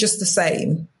everything's just the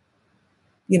same,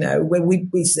 we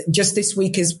just this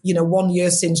week is, 1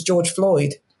 year since George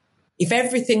Floyd. If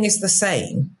everything is the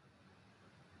same,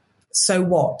 so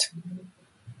what?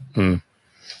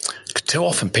 Too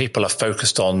often people are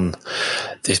focused on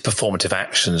these performative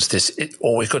actions,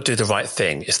 we've got to do the right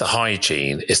thing. It's the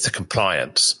hygiene, it's the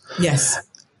compliance. Yes.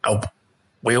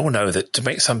 We all know that to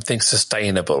make something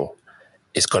sustainable,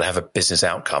 it's got to have a business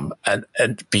outcome, and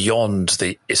beyond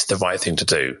it's the right thing to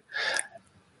do.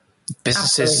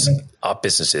 Businesses are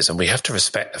businesses, and we have to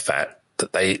respect the fact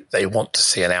that they want to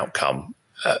see an outcome.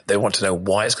 They want to know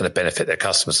why it's going to benefit their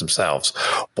customers themselves,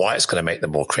 why it's going to make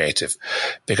them more creative.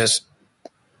 Because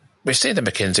we've seen the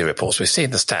McKinsey reports, we've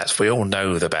seen the stats, we all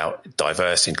know about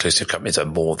diverse, inclusive companies are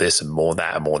more this and more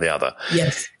that and more the other.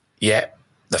 Yes. Yet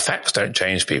the facts don't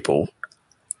change people,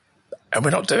 And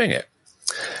we're not doing it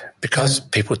because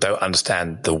people don't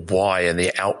understand the why and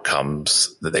the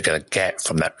outcomes that they're going to get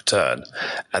from that return.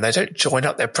 And they don't join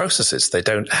up their processes. They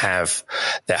don't have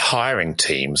their hiring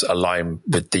teams aligned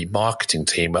with the marketing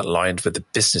team, aligned with the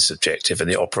business objective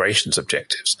and the operations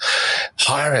objectives.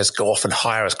 Hirers go off and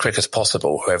hire as quick as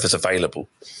possible, whoever's available,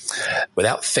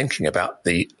 without thinking about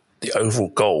the overall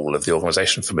goal of the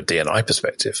organization from a D&I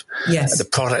perspective. Yes. And the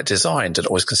product design didn't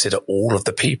always consider all of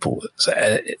the people. So,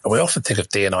 we often think of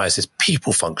D&I as this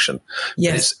people function.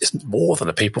 Yes. But it's more than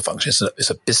a people function.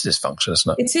 It's a business function,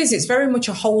 isn't it? It is. It's very much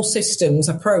a whole systems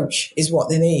approach is what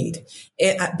they need.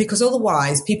 Because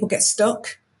otherwise people get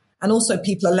stuck and also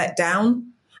people are let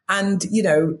down. And,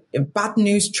 bad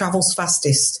news travels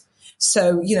fastest.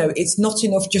 So, it's not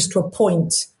enough just to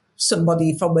appoint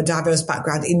somebody from a diverse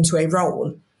background into a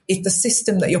role if the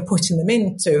system that you're putting them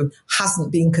into hasn't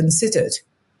been considered,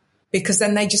 because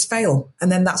then they just fail.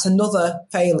 And then that's another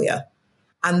failure.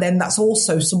 And then that's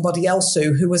also somebody else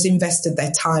who has invested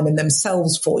their time and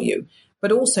themselves for you.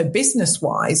 But also business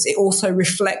wise, it also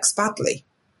reflects badly.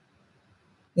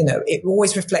 It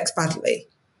always reflects badly.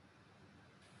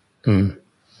 Well,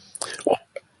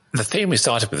 the theme we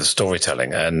started with is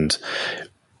storytelling, and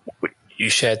you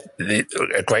shared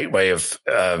a great way of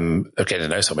getting to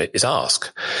know somebody is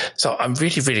ask. So I'm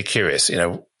really, really curious.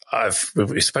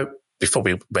 We spoke before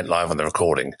we went live on the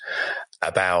recording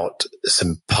about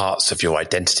some parts of your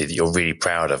identity that you're really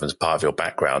proud of as part of your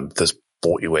background that's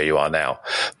brought you where you are now.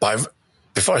 But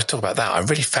before I talk about that, I'm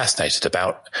really fascinated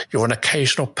about you're an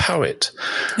occasional poet.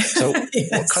 So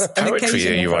yes, what kind of poetry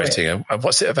are you writing and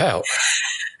what's it about?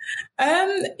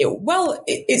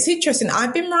 It's interesting.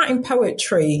 I've been writing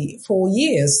poetry for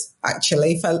years,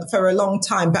 actually, for a long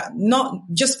time, but not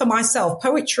just for myself.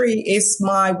 Poetry is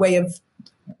my way of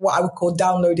what I would call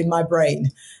downloading my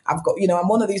brain. I've got, I'm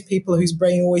one of these people whose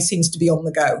brain always seems to be on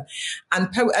the go.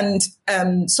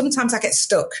 And sometimes I get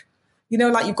stuck,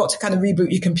 like you've got to kind of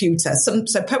reboot your computer.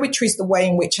 So poetry is the way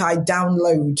in which I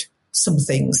download some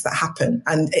things that happen.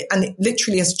 And it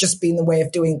literally has just been the way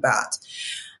of doing that.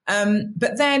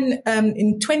 But then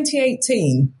in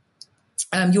 2018,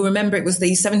 you'll remember it was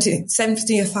the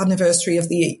 70th anniversary of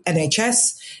the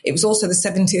NHS. It was also the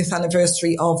 70th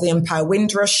anniversary of the Empire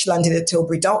Windrush landing at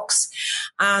Tilbury Docks.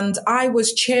 And I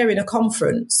was chairing a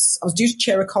conference. I was due to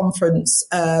chair a conference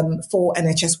for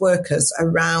NHS workers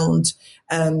around,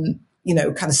 kind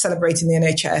of celebrating the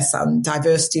NHS and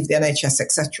diversity of the NHS,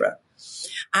 etc.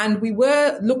 And we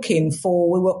were helping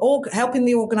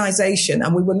the organisation,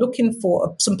 and we were looking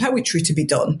for some poetry to be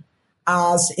done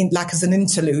as an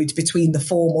interlude between the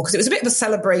formal, because it was a bit of a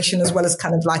celebration as well as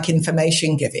kind of like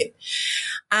information giving.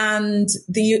 And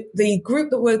the group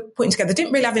that were putting together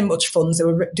didn't really have much funds.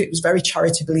 It was very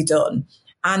charitably done.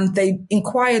 And they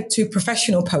inquired to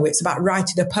professional poets about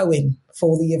writing a poem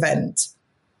for the event.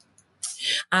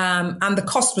 And the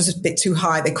cost was a bit too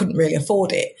high. They couldn't really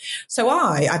afford it. So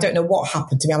I don't know what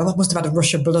happened to me. I must have had a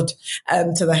rush of blood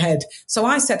to the head. So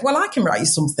I said, well, I can write you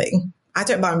something. I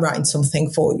don't mind writing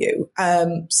something for you.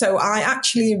 So I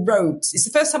actually it's the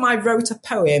first time I wrote a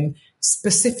poem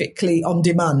specifically on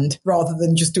demand rather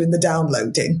than just doing the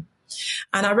downloading.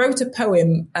 And I wrote a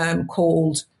poem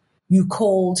called You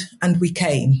Called and We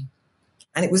Came.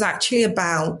 And it was actually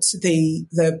about the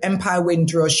Empire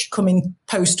Windrush coming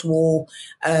post-war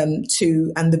and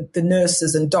the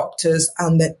nurses and doctors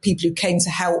and the people who came to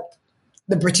help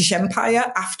the British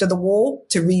Empire after the war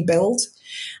to rebuild,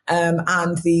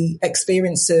 and the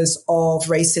experiences of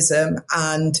racism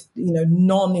and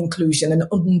non-inclusion and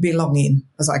unbelonging,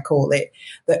 as I call it,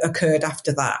 that occurred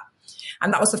after that.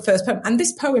 And that was the first poem. And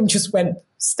this poem just went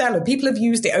stellar. People have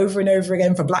used it over and over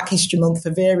again for Black History Month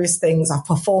for various things. I've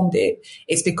performed it.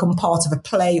 It's become part of a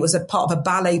play. It was a part of a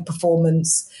ballet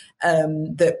performance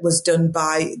that was done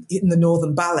in the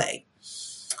Northern Ballet.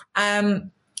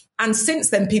 And since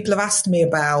then, people have asked me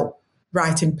about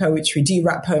writing poetry. Do you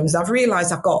write poems? I've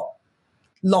realized I've got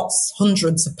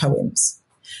hundreds of poems.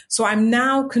 So I'm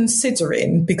now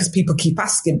considering, because people keep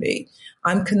asking me,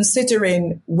 I'm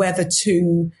considering whether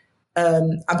to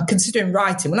I'm considering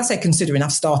writing. When I say considering,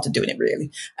 I've started doing it really.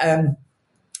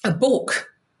 A book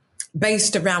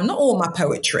based around not all my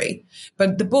poetry,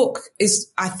 but the book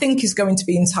I think is going to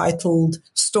be entitled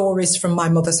Stories from My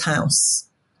Mother's House.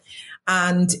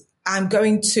 And I'm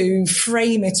going to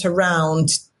frame it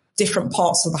around different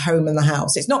parts of the home and the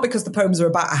house. It's not because the poems are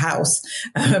about a house,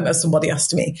 as somebody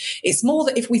asked me. It's more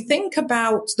that if we think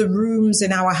about the rooms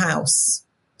in our house,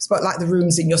 it's about like the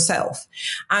rooms in yourself.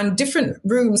 And different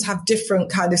rooms have different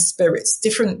kind of spirits,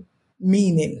 different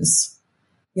meanings.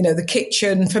 You know, the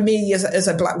kitchen, for me as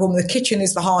a black woman, the kitchen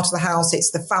is the heart of the house.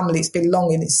 It's the family, it's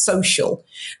belonging, it's social.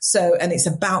 So, and it's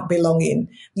about belonging.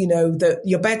 You know, that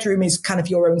your bedroom is kind of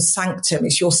your own sanctum.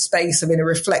 It's your space of inner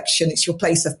reflection. It's your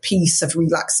place of peace, of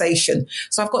relaxation.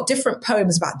 So I've got different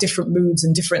poems about different moods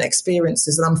and different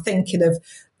experiences. And I'm thinking of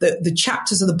the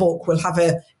chapters of the book will have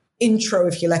a intro,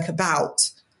 if you like,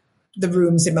 about the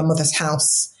rooms in my mother's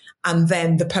house. And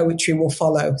then the poetry will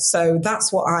follow. So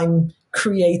that's what I'm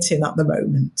creating at the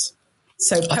moment.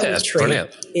 So poetry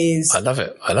is, I love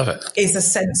it. Is a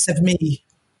sense of me.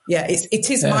 Yeah, it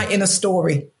is my inner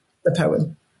story, the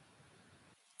poem.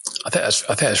 I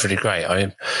think that's really great. I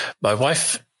mean, my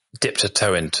wife dipped her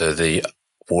toe into the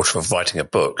water of writing a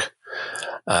book,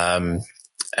 and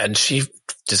she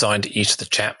designed each of the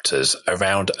chapters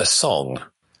around a song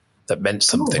that meant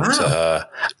something to her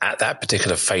at that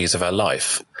particular phase of her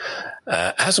life.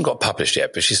 It hasn't got published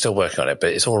yet, but she's still working on it.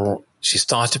 But it's all, she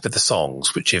started with the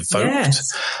songs which evoked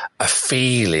a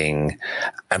feeling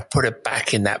and put her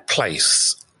back in that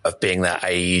place of being that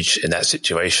age in that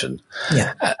situation.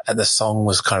 Yeah. And the song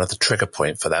was kind of the trigger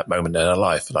point for that moment in her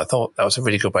life. And I thought that was a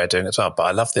really good way of doing it as well. But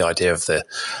I love the idea of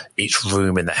each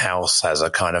room in the house has a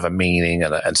kind of a meaning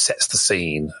and sets the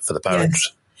scene for the poetry.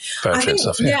 Yes. Poetry and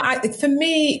stuff. Yeah, for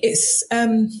me, it's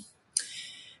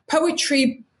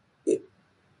poetry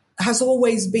has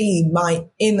always been my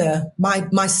inner,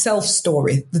 my self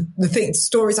story, the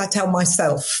stories I tell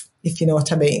myself, if you know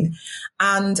what I mean.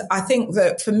 And I think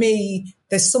that for me,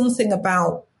 there's something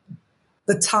about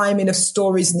the timing of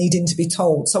stories needing to be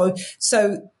told. So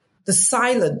the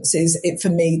silence is it for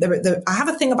me. I have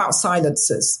a thing about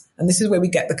silences, and this is where we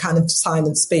get the kind of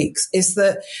silence speaks, is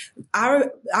that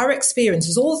our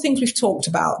experiences, all the things we've talked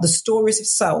about, the stories of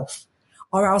self,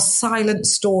 are our silent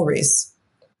stories.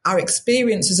 Our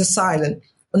experiences are silent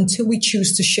until we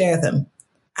choose to share them.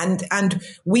 And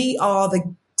we are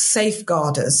the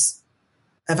safeguarders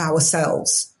of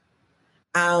ourselves.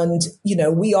 And, you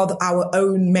know, we are our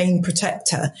own main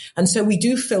protector. And so we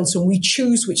do filter and we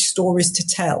choose which stories to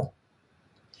tell.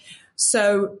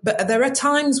 So, but there are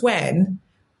times when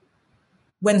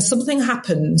something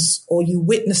happens or you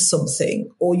witness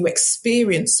something or you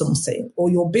experience something or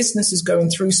your business is going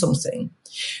through something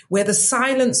where the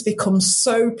silence becomes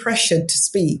so pressured to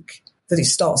speak that it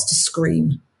starts to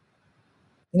scream.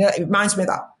 You know, it reminds me of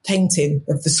that painting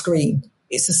of the scream.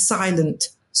 It's a silent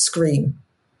scream.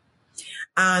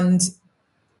 And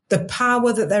the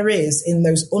power that there is in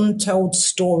those untold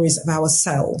stories of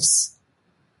ourselves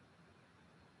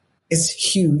is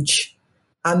huge.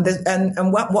 And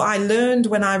what I learned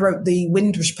when I wrote the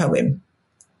Windrush poem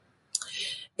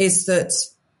is that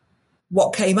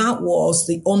what came out was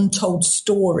the untold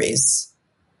stories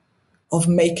of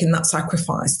making that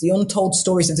sacrifice, the untold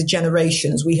stories of the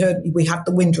generations. We had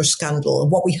the Windrush scandal,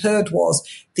 and what we heard was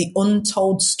the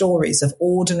untold stories of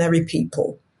ordinary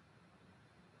people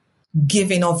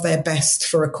giving of their best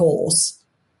for a cause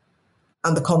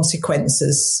and the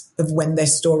consequences of when their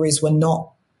stories were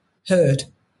not heard.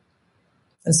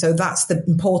 And so that's the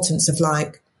importance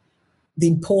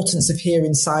of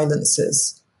hearing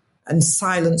silences. And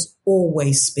silence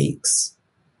always speaks.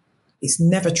 It's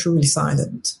never truly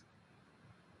silent.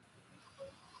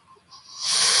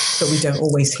 But we don't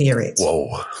always hear it.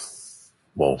 Whoa.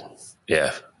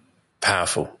 Yeah.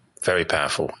 Powerful. Very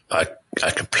powerful. I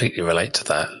completely relate to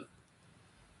that.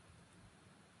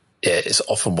 Yeah, it's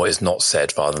often what is not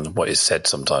said rather than what is said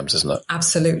sometimes, isn't it?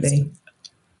 Absolutely.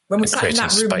 When we're sat in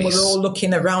that room and we're all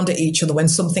looking around at each other, when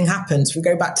something happens, we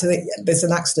go back to there's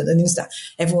an accident and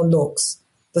everyone looks.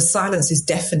 The silence is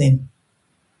deafening.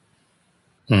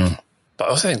 But I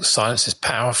also think silence is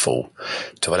powerful,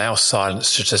 to allow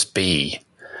silence to just be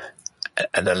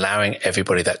and allowing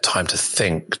everybody that time to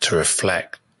think, to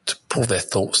reflect, to pull their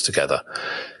thoughts together.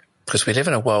 Because we live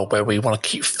in a world where we want to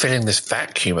keep filling this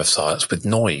vacuum of silence with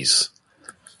noise.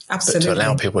 Absolutely. But to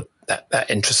allow people that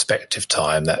introspective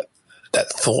time, that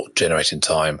thought generating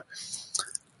time,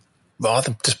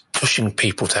 rather than just pushing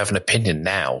people to have an opinion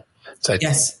now. So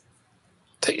yes.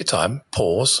 Take your time,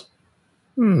 pause.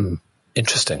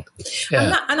 Interesting.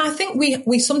 Yeah. And I think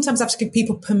we sometimes have to give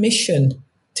people permission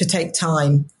to take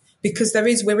time, because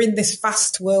we're in this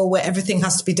fast world where everything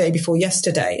has to be day before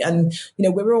yesterday. And, you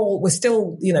know, we're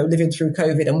still, you know, living through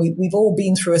COVID, and we've all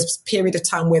been through a period of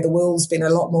time where the world's been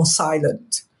a lot more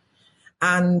silent.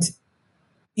 And,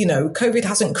 you know, COVID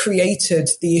hasn't created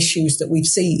the issues that we've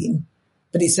seen,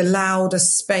 but it's allowed a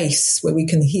space where we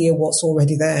can hear what's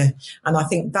already there. And I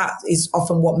think that is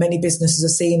often what many businesses are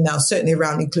seeing now, certainly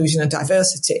around inclusion and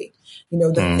diversity. You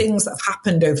know, the things that have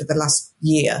happened over the last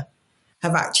year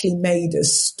have actually made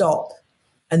us stop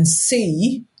and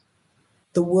see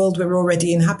the world we're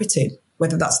already inhabiting,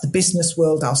 whether that's the business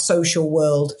world, our social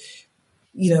world,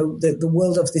 the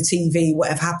world of the TV,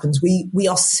 whatever happens, we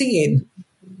are seeing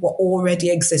what already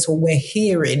exists, or we're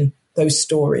hearing those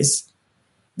stories.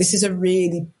 This is a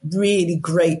really, really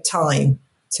great time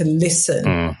to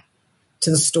listen to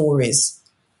the stories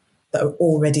that are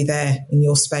already there in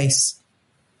your space.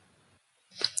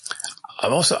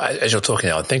 I'm also, as you're talking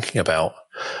now, I'm thinking about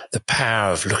the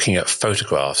power of looking at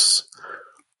photographs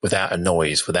without a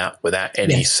noise, without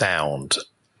any sound,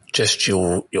 just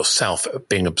yourself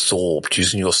being absorbed,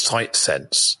 using your sight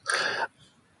sense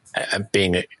and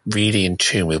being really in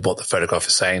tune with what the photograph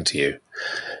is saying to you.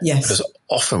 Yes. Because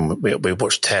often we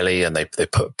watch telly and they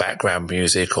put background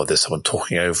music or there's someone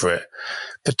talking over it.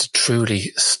 But to truly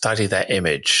study that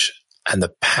image and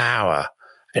the power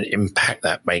and impact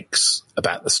that makes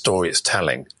about the story it's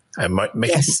telling, and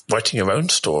writing your own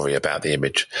story about the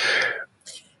image,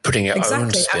 putting your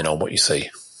own spin on what you see.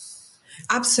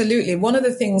 Absolutely. One of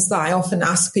the things that I often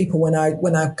ask people when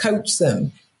I coach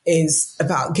them is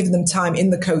about giving them time in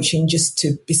the coaching just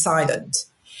to be silent.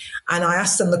 And I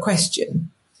ask them the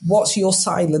question, what's your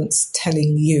silence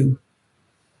telling you?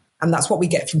 And that's what we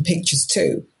get from pictures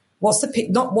too.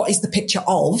 Not what is the picture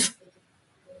of,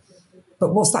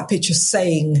 but what's that picture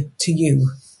saying to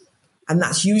you? And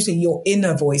that's usually your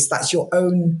inner voice. That's your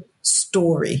own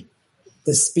story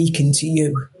that's speaking to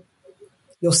you,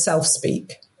 your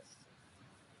self-speak.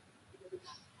 It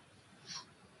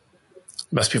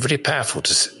must be really powerful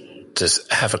to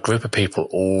have a group of people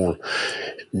all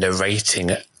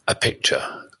narrating a picture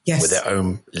with their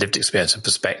own lived experience and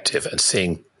perspective, and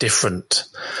seeing different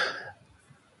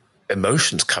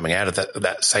emotions coming out of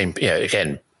that same,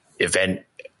 again, event,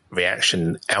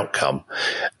 reaction, outcome,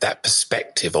 that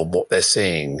perspective on what they're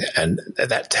seeing. And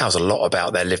that tells a lot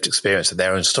about their lived experience and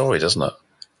their own story, doesn't it?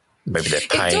 Maybe their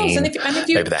pain,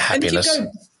 maybe their happiness.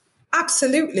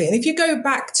 Absolutely. And if you go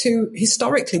back to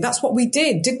historically, that's what we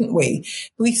did, didn't we?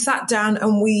 We sat down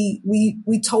and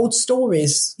we told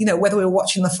stories, whether we were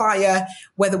watching the fire,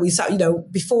 whether we sat,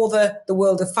 before the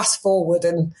world of fast forward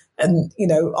and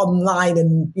online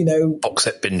and, box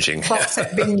set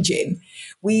binging.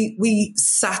 We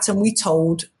sat and we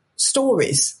told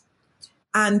stories.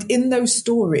 And in those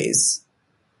stories,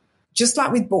 just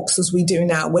like with books as we do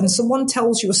now, when someone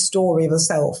tells you a story of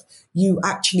herself, you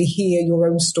actually hear your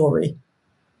own story,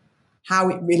 how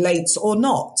it relates or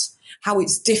not, how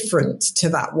it's different to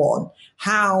that one,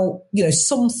 how,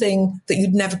 something that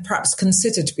you'd never perhaps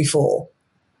considered before.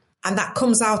 And that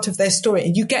comes out of their story.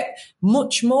 And you get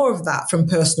much more of that from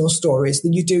personal stories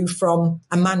than you do from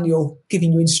a manual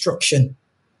giving you instruction.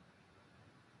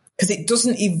 Because it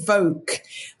doesn't evoke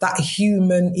that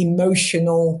human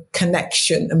emotional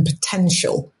connection and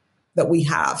potential that we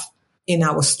have in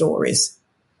our stories.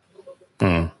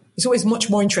 It's always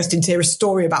much more interesting to hear a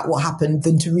story about what happened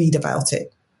than to read about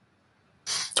it.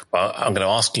 Well, I'm going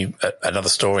to ask you another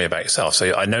story about yourself.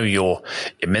 So I know you're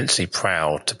immensely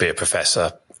proud to be a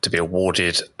professor, to be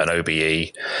awarded an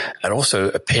OBE, and also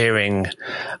appearing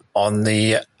on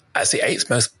as the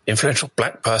 8th most influential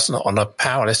Black person on a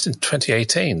power list in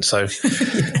 2018. So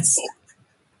yes.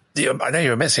 I know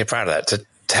you're immensely proud of that. So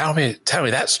tell me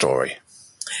that story.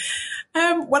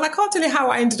 Well, I can't tell you how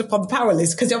I ended up on the power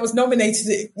list because I was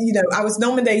nominated,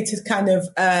 kind of,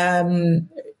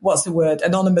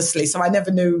 anonymously. So I never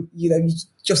knew, you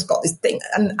just got this thing.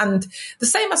 And the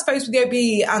same, I suppose, with the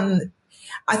OBE. And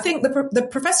I think the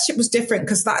professorship was different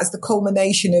because that is the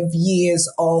culmination of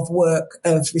years of work,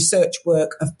 of research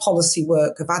work, of policy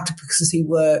work, of advocacy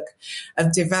work,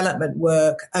 of development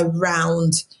work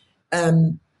around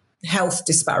health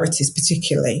disparities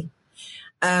particularly.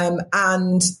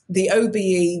 And the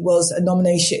OBE was a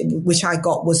nomination which I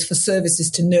got was for services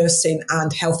to nursing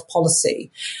and health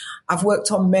policy. I've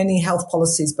worked on many health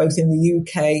policies, both in the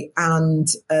UK and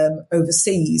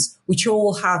overseas, which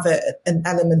all have an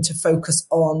element of focus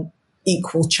on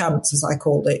equal chance, as I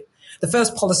called it. The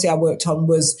first policy I worked on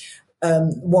was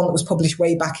one that was published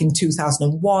way back in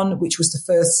 2001, which was the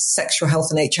first sexual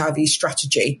health and HIV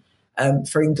strategy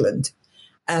for England.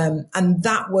 And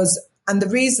the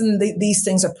reason these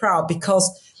things are proud, because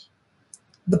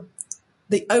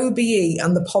the OBE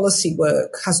and the policy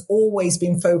work has always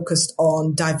been focused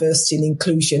on diversity and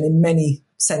inclusion in many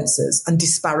senses and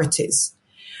disparities.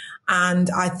 And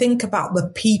I think about the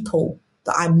people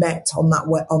that I met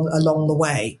along the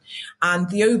way. And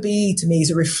the OBE to me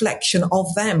is a reflection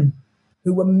of them.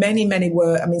 who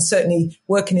were certainly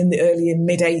working in the early and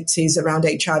mid-80s around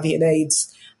HIV and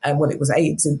AIDS. It was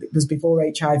AIDS, it was before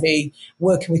HIV,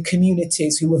 working with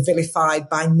communities who were vilified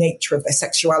by nature of their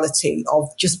sexuality,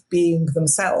 of just being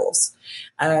themselves.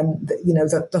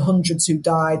 The hundreds who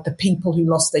died, the people who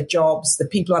lost their jobs, the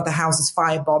people who had their houses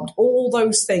firebombed, all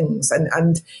those things.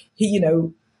 And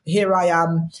here I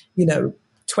am,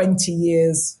 20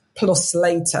 years plus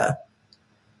later.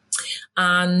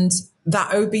 And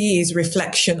that OBE is a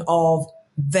reflection of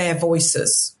their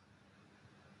voices.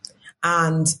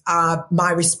 And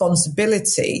my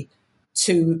responsibility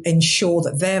to ensure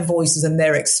that their voices and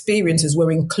their experiences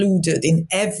were included in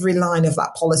every line of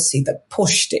that policy that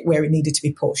pushed it where it needed to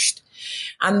be pushed.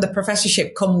 And the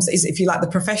professorship is, if you like, the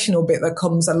professional bit that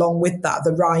comes along with that,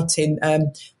 the writing.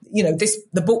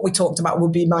 The book we talked about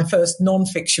would be my first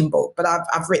non-fiction book, but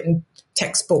I've written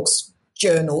textbooks,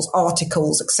 journals,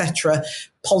 articles, etc.,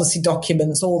 policy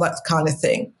documents, all that kind of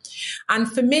thing.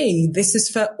 And for me, this is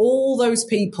for all those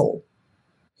people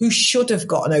who should have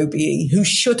got an OBE, who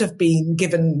should have been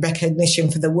given recognition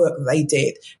for the work that they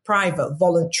did, private,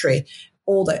 voluntary,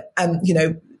 all that,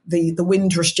 the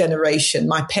Windrush generation,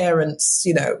 my parents,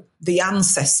 the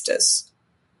ancestors.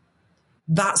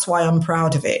 That's why I'm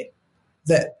proud of it,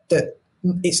 that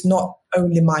it's not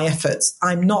only my efforts.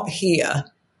 I'm not here.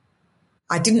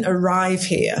 I didn't arrive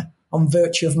here on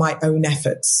virtue of my own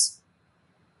efforts.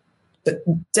 But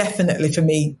definitely for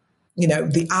me,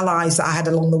 the allies that I had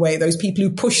along the way, those people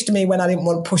who pushed me when I didn't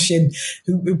want pushing,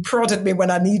 who prodded me when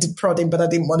I needed prodding, but I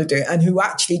didn't want to do it, and who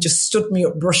actually just stood me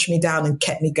up, brushed me down and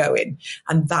kept me going.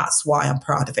 And that's why I'm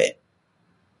proud of it.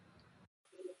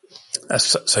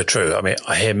 That's so true. I mean,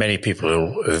 I hear many people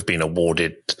who have been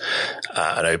awarded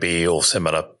an OBE or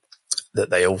similar,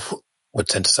 that they all would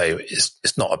tend to say,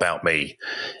 it's not about me.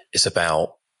 It's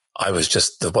about, I was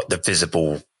just the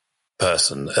visible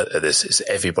person at this. It's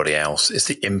everybody else. It's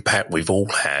the impact we've all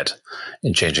had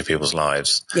in changing people's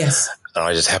lives. Yes. And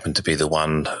I just happened to be the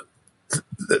one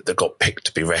that got picked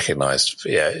to be recognised.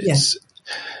 Yeah.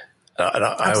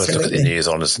 I always look at the New Year's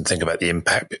Honours and think about the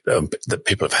impact that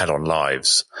people have had on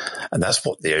lives. And that's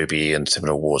what the OBE and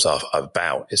similar awards are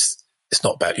about. It's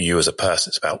not about you as a person.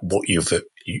 It's about what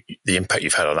the impact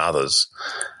you've had on others.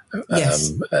 Yes.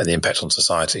 And the impact on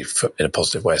society in a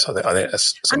positive way. So I think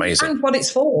that's amazing. And what it's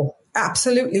for.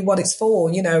 Absolutely what it's for.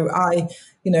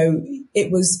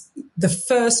 It was the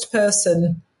first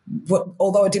person,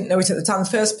 although I didn't know it at the time, the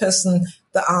first person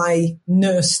that I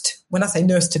nursed. When I say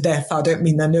nursed to death, I don't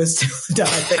mean I nursed to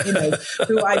die, but,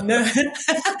 who I nursed.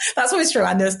 That's always true.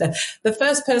 I nursed death. The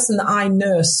first person that I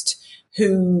nursed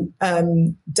who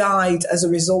died as a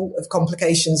result of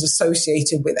complications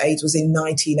associated with AIDS was in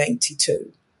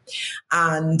 1982.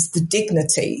 And the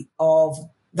dignity of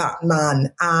that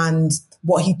man and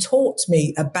what he taught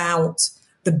me about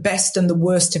the best and the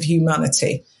worst of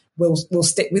humanity will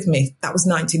stick with me. That was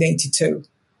 1982.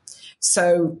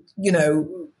 So,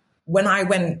 when I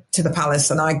went to the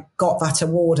palace and I got that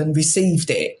award and received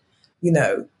it,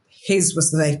 his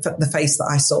was the face that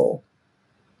I saw.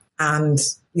 And,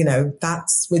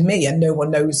 that's with me, and no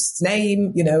one knows his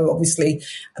name, obviously,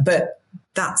 but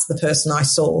that's the person I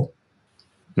saw.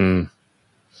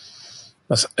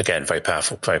 That's, again, very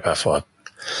powerful, very powerful.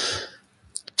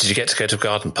 Did you get to go to a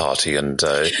garden party and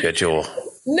you had your...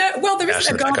 No, well, there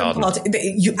isn't a garden party.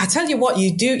 I tell you what,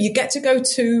 you do. You get to go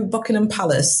to Buckingham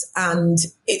Palace, and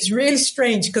it's really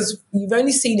strange because you've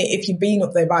only seen it if you've been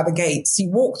up there by the gates. You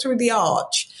walk through the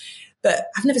arch, but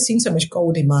I've never seen so much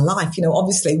gold in my life.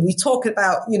 Obviously we talk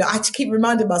about, I had to keep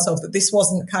reminding myself that this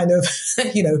wasn't kind of,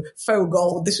 faux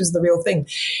gold. This was the real thing.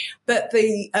 But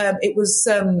it was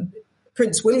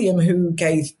Prince William who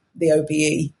gave the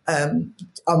OBE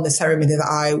on the ceremony that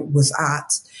I was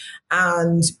at.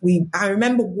 And I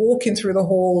remember walking through the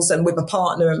halls and with my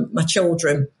partner and my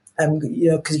children,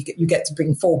 because you get to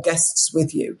bring 4 guests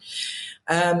with you.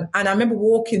 And I remember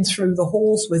walking through the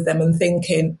halls with them and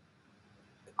thinking,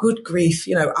 good grief,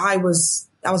 I was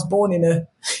born in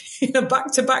a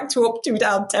back-to-back to up to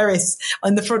down terrace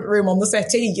in the front room on the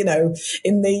settee,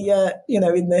 in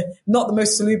the not the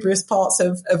most salubrious parts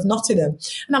of Nottingham.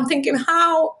 And I'm thinking,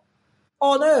 how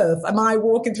on earth am I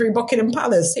walking through Buckingham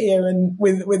Palace here and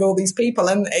with all these people?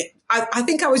 And I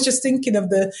think I was just thinking of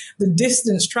the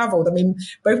distance travelled. I mean,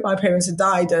 both my parents had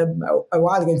died a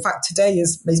while ago. In fact, today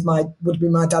would be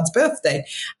my dad's birthday.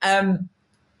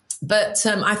 But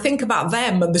I think about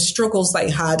them and the struggles they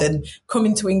had, and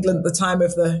coming to England at the time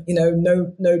of the,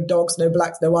 no dogs, no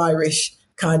blacks, no Irish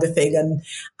kind of thing.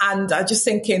 And I just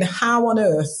thinking, how on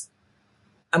earth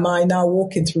am I now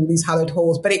walking through these hallowed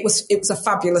halls? But it was a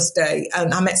fabulous day,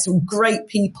 and I met some great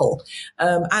people.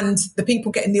 And the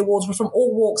people getting the awards were from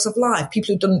all walks of life.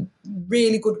 People who'd done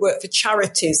really good work for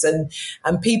charities, and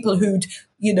people who'd,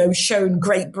 shown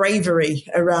great bravery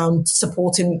around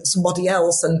supporting somebody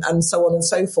else, and so on and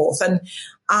so forth. And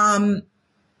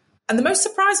the most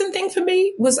surprising thing for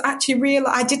me was actually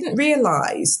I didn't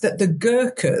realise that the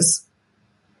Gurkhas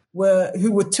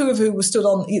who were stood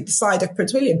on either side of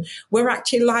Prince William, were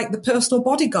actually like the personal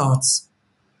bodyguards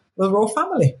of the royal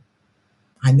family.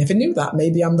 I never knew that.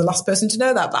 Maybe I'm the last person to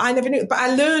know that, but I never knew. But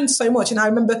I learned so much, and I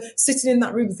remember sitting in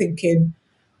that room thinking,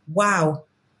 "Wow."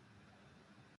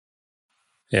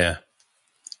 Yeah.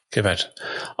 Good man.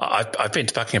 I've been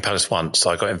to Buckingham Palace once. So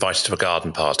I got invited to a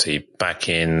garden party back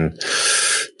in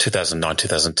 2009,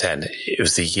 2010. It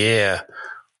was the year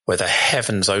where the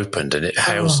heavens opened and it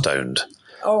hailstoned.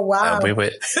 Oh, wow.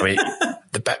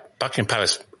 The Buckingham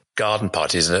Palace garden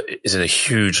party is in a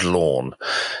huge lawn,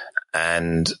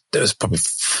 and there was probably,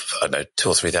 2,000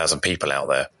 or 3,000 people out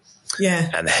there. Yeah.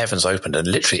 And the heavens opened and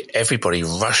literally everybody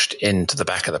rushed into the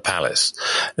back of the palace.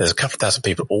 There's a couple of thousand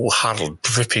people all huddled,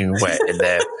 dripping wet in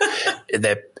their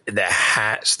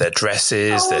hats, their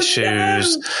dresses, their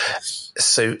shoes,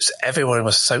 suits. Everyone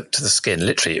was soaked to the skin.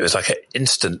 Literally, it was like an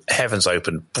instant heavens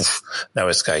opened, poof, no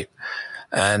escape.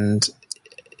 And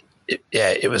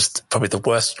it was probably the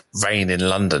worst rain in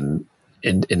London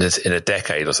in a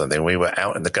decade or something. We were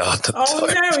out in the garden. Oh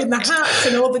no, in the hats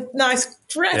and all the nice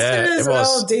dresses. Yeah, it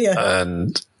was. Oh dear.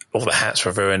 And all the hats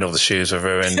were ruined, all the shoes were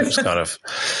ruined. It was kind of,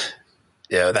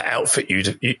 the outfit you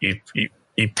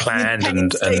planned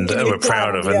and were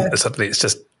proud of, and suddenly it's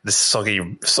just this soggy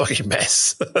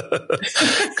mess.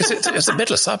 Because it was the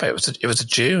middle of summer. It was a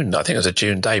June. I think it was a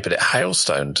June day, but it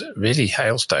really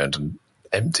hailstoned and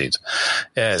emptied.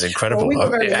 Yeah, it's incredible.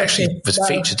 Well, it actually was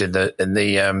featured in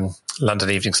the London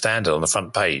Evening Standard on the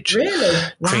front page. Really?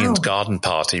 Wow. Queen's garden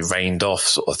party rained off,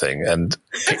 sort of thing, and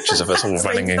pictures of us all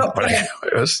running out.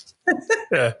 It was,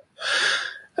 yeah.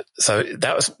 So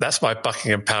that's my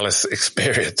Buckingham Palace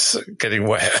experience, getting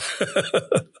wet.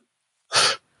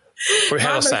 We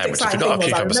had our sandwiches. We got our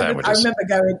cucumber sandwiches. I remember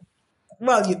going,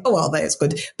 that's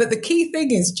good. But the key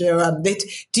thing is, Joanne, did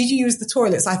you use the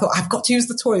toilets? I thought, I've got to use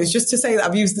the toilets just to say that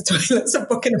I've used the toilets at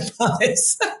Buckingham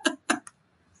Palace.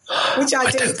 Which I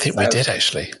did. I don't think we did,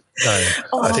 actually. No.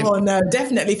 No,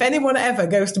 definitely. If anyone ever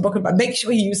goes to Buckingham Palace, make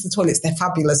sure you use the toilets. They're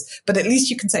fabulous. But at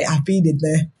least you can say, I've been in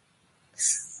there.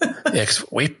 Yeah, because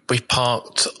we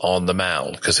parked on the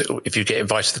Mall, because if you get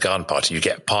invited to the garden party, you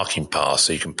get a parking pass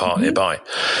so you can park nearby.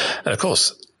 And of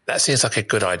course, that seems like a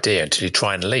good idea until you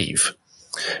try and leave.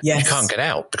 Yes. You can't get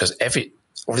out because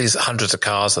all these hundreds of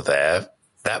cars are there.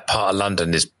 That part of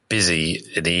London is busy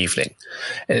in the evening.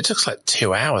 And it took like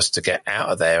 2 hours to get out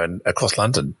of there and across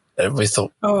London. And we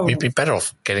thought we'd be better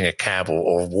off getting a cab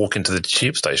or walking to the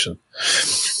tube station.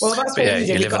 Well, that's what we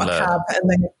did. We got a cab, and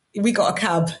then we got a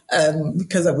cab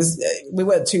because we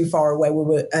weren't too far away. We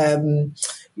were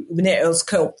near Earl's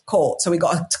Court, so we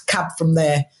got a cab from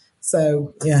there.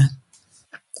 So, yeah.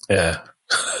 Yeah.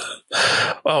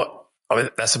 Well, I mean,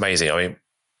 that's amazing. I mean,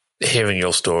 hearing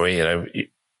your story,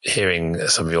 hearing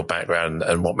some of your background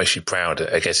and what makes you proud,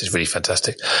 I guess, is really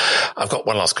fantastic. I've got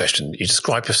one last question. You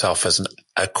describe yourself as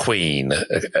a queen,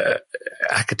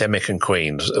 academic and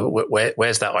queen.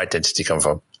 Where's that identity come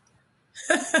from?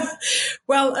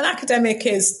 Well, an academic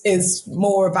is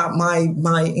more about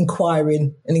my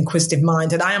inquiring and inquisitive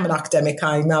mind. And I am an academic.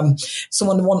 I'm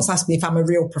someone once asked me if I'm a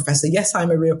real professor. Yes,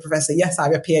 I'm a real professor. Yes, I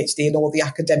have a PhD and all the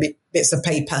academic bits of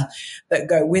paper that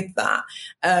go with that.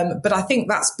 But I think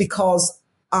that's because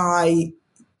I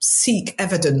seek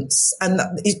evidence, and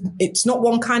it's not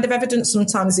one kind of evidence.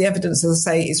 Sometimes the evidence, as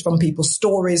I say, is from people's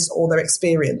stories or their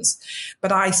experience.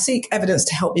 But I seek evidence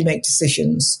to help me make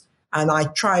decisions. And I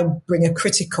try and bring a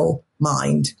critical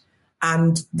mind,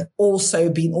 and also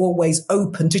being always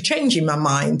open to changing my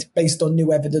mind based on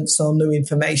new evidence or new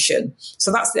information.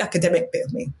 So that's the academic bit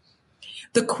of me.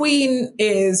 The Queen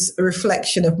is a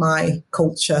reflection of my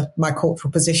culture, my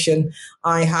cultural position.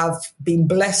 I have been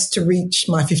blessed to reach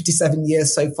my 57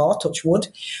 years so far, touch wood.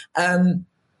 And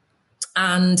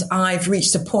I've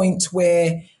reached a point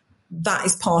where that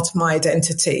is part of my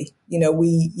identity.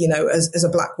 As a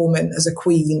Black woman, as a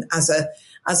queen, as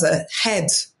a head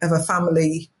of a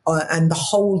family, and the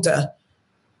holder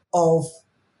of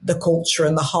the culture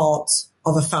and the heart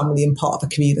of a family and part of a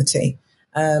community.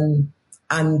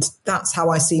 And that's how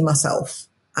I see myself.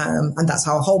 And that's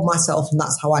how I hold myself, and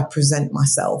that's how I present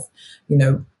myself.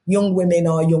 Young women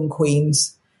are young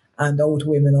queens and old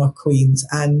women are queens.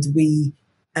 And we,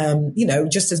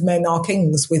 just as men are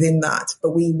kings within that,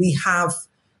 but we have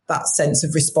that sense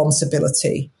of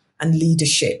responsibility and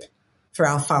leadership for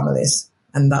our families.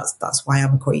 And that's why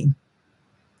I'm a queen.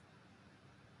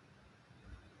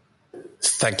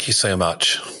 Thank you so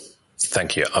much.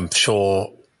 Thank you. I'm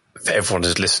sure for everyone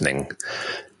who's listening,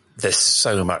 there's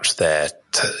so much there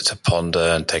to ponder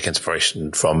and take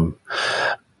inspiration from.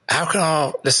 How can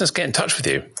our listeners get in touch with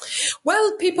you?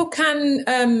 Well, people can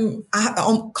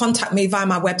contact me via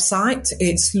my website.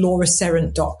 It's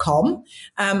lauraserrant.com,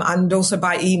 and also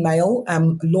by email,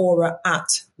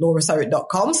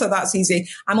 laura@lauraserrant.com. So that's easy.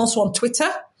 I'm also on Twitter.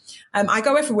 I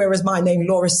go everywhere as my name,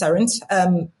 Laura Serrant.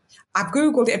 I've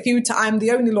Googled it a few times. I'm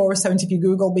the only Laura Serrant. If you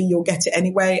Google me, you'll get it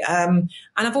anyway. And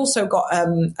I've also got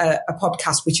a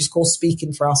podcast which is called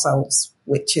Speaking for Ourselves,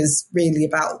 which is really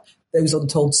about those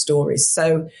untold stories.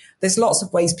 So there's lots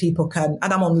of ways people can,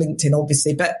 and I'm on LinkedIn,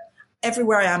 obviously, but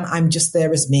everywhere I am, I'm just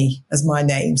there as me, as my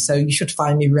name. So you should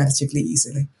find me relatively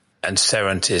easily. And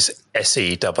Serrant is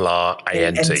Serrant.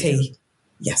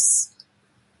 Yes.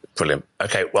 Brilliant.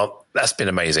 Okay, well, that's been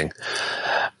amazing.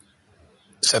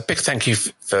 So a big thank you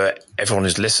for everyone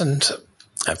who's listened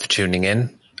and for tuning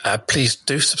in. Please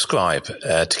do subscribe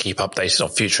to keep updated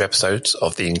on future episodes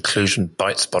of the Inclusion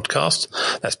Bites podcast.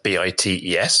 That's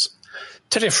BITES.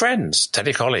 Tell your friends, tell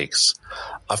your colleagues.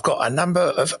 I've got a number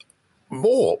of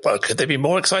more. Well, could they be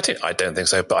more exciting? I don't think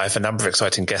so, but I have a number of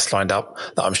exciting guests lined up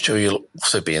that I'm sure you'll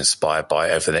also be inspired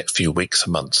by over the next few weeks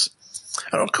and months.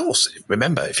 And of course,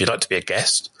 remember, if you'd like to be a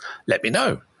guest, let me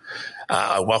know.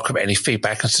 I welcome any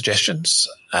feedback and suggestions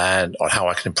and on how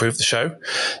I can improve the show.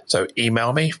 So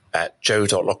email me at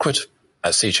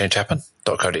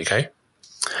joe.lockwood@seachangehappen.co.uk.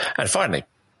 And finally,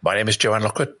 my name is Joanne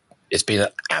Lockwood. It's been an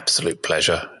absolute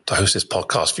pleasure to host this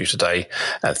podcast for you today.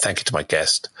 And thank you to my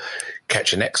guest.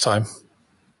 Catch you next time.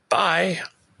 Bye.